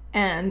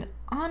 And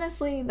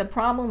honestly, the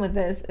problem with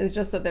this is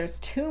just that there's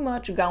too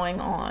much going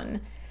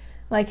on.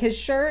 Like, his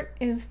shirt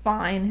is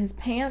fine, his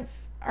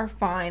pants are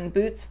fine,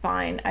 boots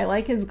fine. I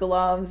like his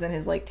gloves and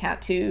his like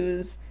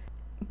tattoos.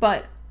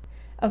 But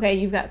okay,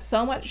 you've got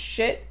so much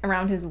shit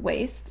around his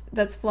waist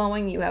that's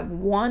flowing. You have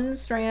one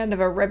strand of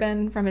a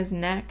ribbon from his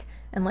neck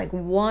and like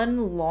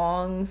one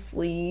long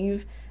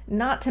sleeve.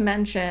 Not to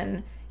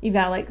mention, you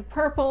got like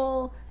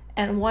purple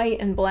and white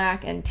and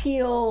black and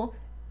teal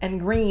and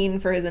green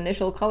for his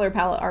initial color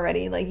palette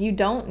already. Like, you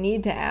don't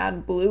need to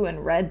add blue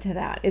and red to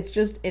that.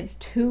 It's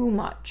too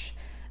much.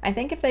 I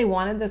think if they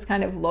wanted this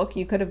kind of look,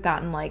 you could have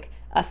gotten like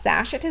a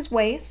sash at his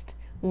waist,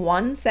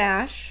 one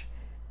sash,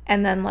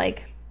 and then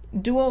like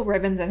dual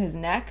ribbons at his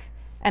neck,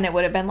 and it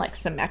would have been like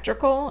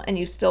symmetrical, and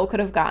you still could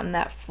have gotten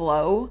that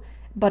flow,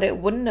 but it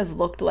wouldn't have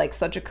looked like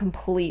such a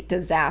complete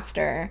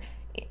disaster.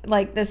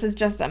 Like, this is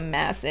just a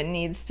mess. It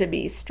needs to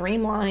be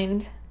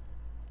streamlined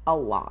a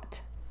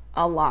lot.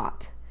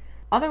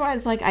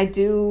 Otherwise, like, I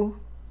do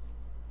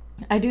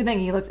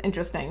think he looks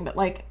interesting, but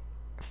like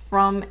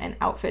from an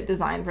outfit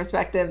design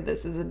perspective,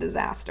 this is a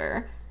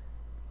disaster.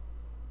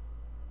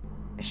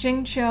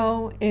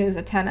 Xingqiu is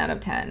a 10 out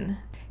of 10.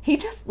 He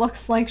just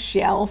looks like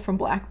Xiao from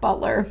Black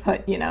Butler,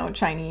 but you know,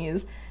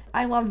 Chinese.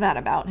 I love that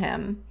about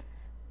him.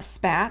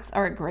 Spats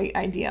are a great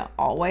idea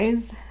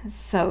always.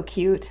 So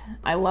cute.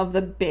 I love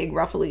the big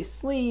ruffly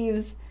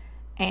sleeves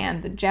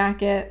and the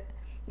jacket.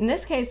 In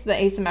this case, the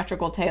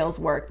asymmetrical tails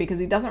work because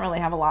he doesn't really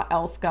have a lot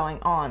else going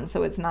on,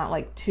 so it's not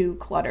like too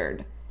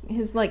cluttered.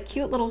 His like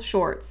cute little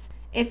shorts.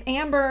 If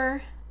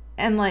Amber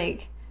and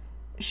like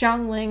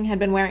Xiangling had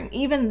been wearing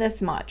even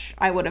this much,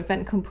 I would have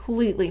been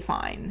completely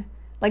fine.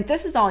 Like,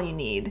 this is all you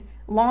need.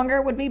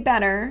 Longer would be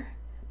better,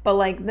 but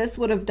like this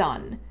would have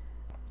done.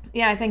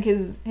 Yeah, I think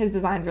his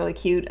design's really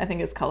cute. I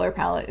think his color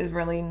palette is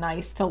really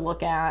nice to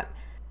look at.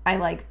 I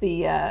like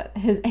the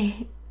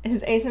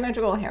his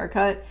asymmetrical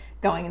haircut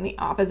going in the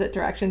opposite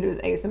direction to his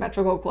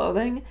asymmetrical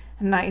clothing.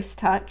 Nice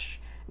touch.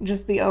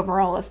 Just the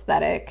overall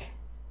aesthetic,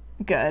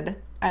 good.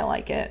 I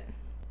like it.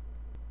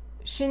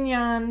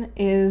 Xinyan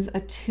is a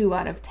 2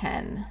 out of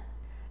 10.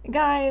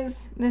 Guys,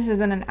 this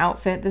isn't an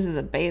outfit, this is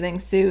a bathing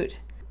suit.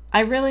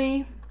 I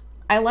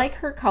like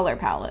her color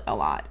palette a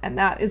lot, and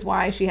that is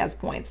why she has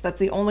points. That's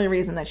the only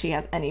reason that she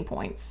has any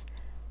points.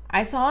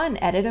 I saw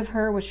an edit of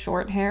her with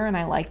short hair and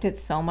I liked it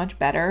so much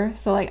better.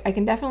 So like I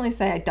can definitely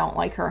say I don't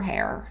like her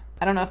hair.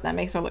 I don't know if that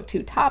makes her look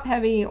too top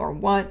heavy or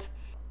what.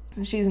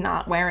 She's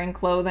not wearing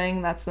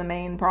clothing. That's the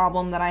main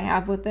problem that I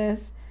have with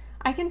this.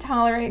 I can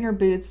tolerate her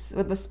boots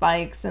with the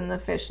spikes and the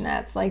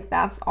fishnets. Like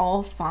that's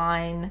all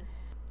fine.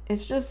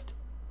 It's just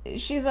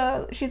she's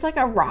like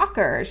a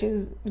rocker.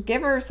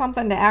 Give her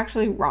something to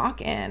actually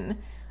rock in,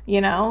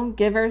 you know?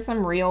 Give her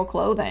some real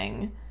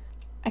clothing.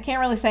 I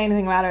can't really say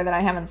anything about her that I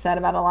haven't said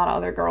about a lot of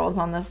other girls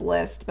on this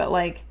list, but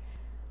like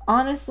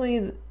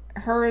honestly,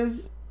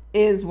 hers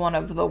is one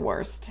of the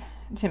worst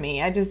to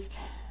me.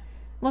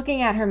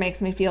 Looking at her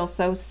makes me feel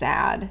so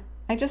sad.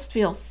 I just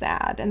feel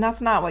sad, and that's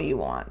not what you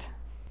want.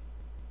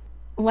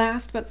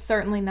 Last but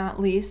certainly not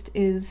least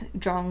is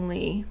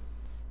Zhongli.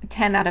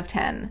 10 out of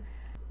 10.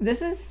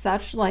 This is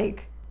such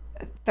like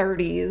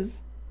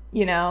 30s,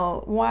 you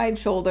know, wide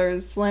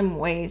shoulders, slim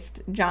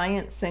waist,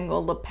 giant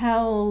single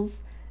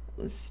lapels,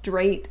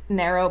 straight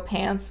narrow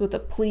pants with a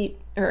pleat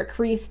or a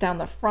crease down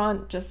the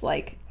front, just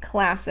like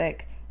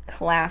classic,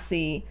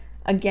 classy.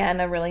 Again,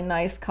 a really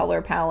nice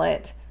color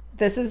palette.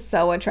 This is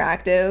so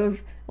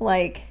attractive.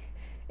 Like,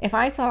 if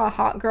I saw a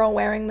hot girl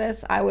wearing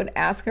this, I would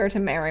ask her to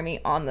marry me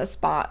on the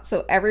spot.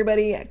 So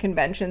everybody at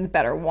conventions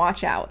better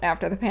watch out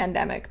after the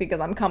pandemic because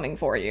I'm coming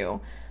for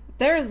you.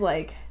 There's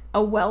like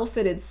a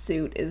well-fitted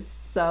suit is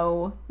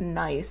so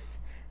nice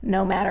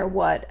no matter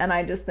what. And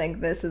I just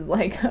think this is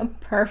like a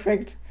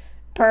perfect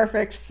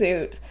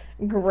suit.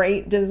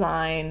 Great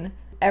design.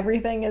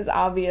 Everything is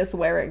obvious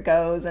where it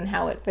goes and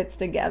how it fits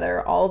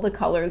together. All the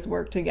colors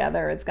work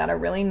together. It's got a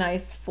really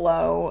nice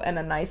flow and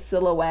a nice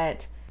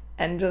silhouette.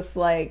 And just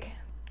like,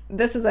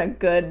 this is a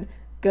good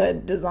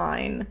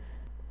design.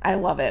 I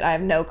love it. I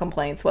have no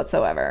complaints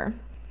whatsoever.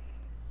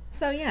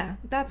 So yeah,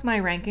 that's my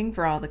ranking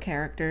for all the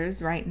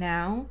characters right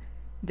now.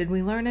 Did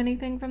we learn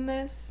anything from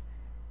this?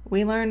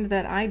 We learned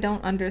that I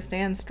don't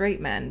understand straight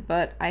men,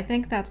 but I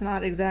think that's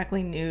not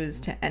exactly news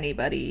to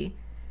anybody.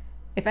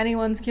 If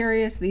anyone's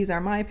curious, these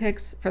are my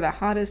picks for the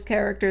hottest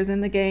characters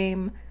in the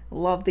game.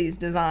 Love these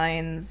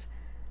designs.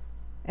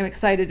 I'm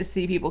excited to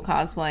see people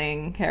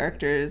cosplaying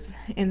characters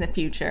in the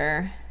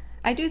future.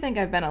 I do think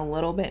I've been a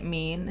little bit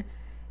mean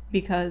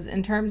because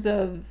in terms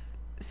of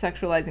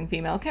sexualizing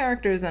female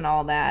characters and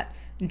all that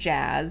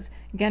jazz,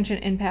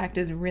 Genshin Impact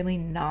is really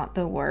not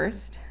the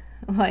worst.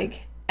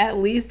 Like, at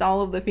least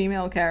all of the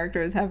female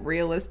characters have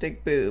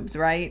realistic boobs,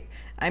 right?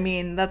 I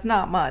mean, that's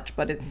not much,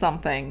 but it's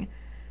something.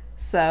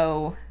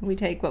 So we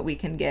take what we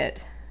can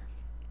get.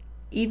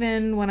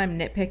 Even when I'm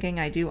nitpicking,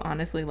 I do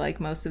honestly like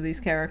most of these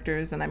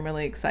characters, and I'm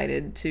really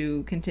excited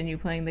to continue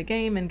playing the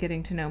game and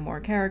getting to know more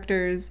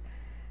characters.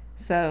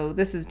 So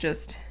this is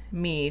just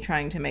me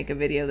trying to make a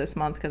video this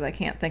month because I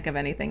can't think of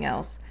anything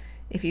else.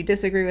 If you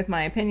disagree with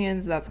my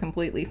opinions, that's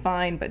completely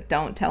fine, but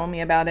don't tell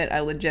me about it. I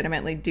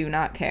legitimately do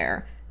not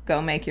care.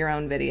 Go make your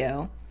own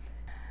video.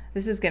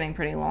 This is getting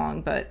pretty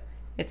long, but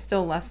it's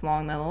still less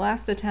long than the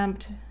last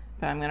attempt,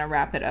 but I'm going to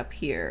wrap it up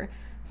here.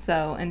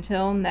 So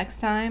until next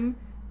time,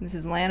 this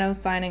is Lano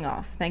signing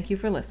off. Thank you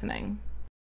for listening.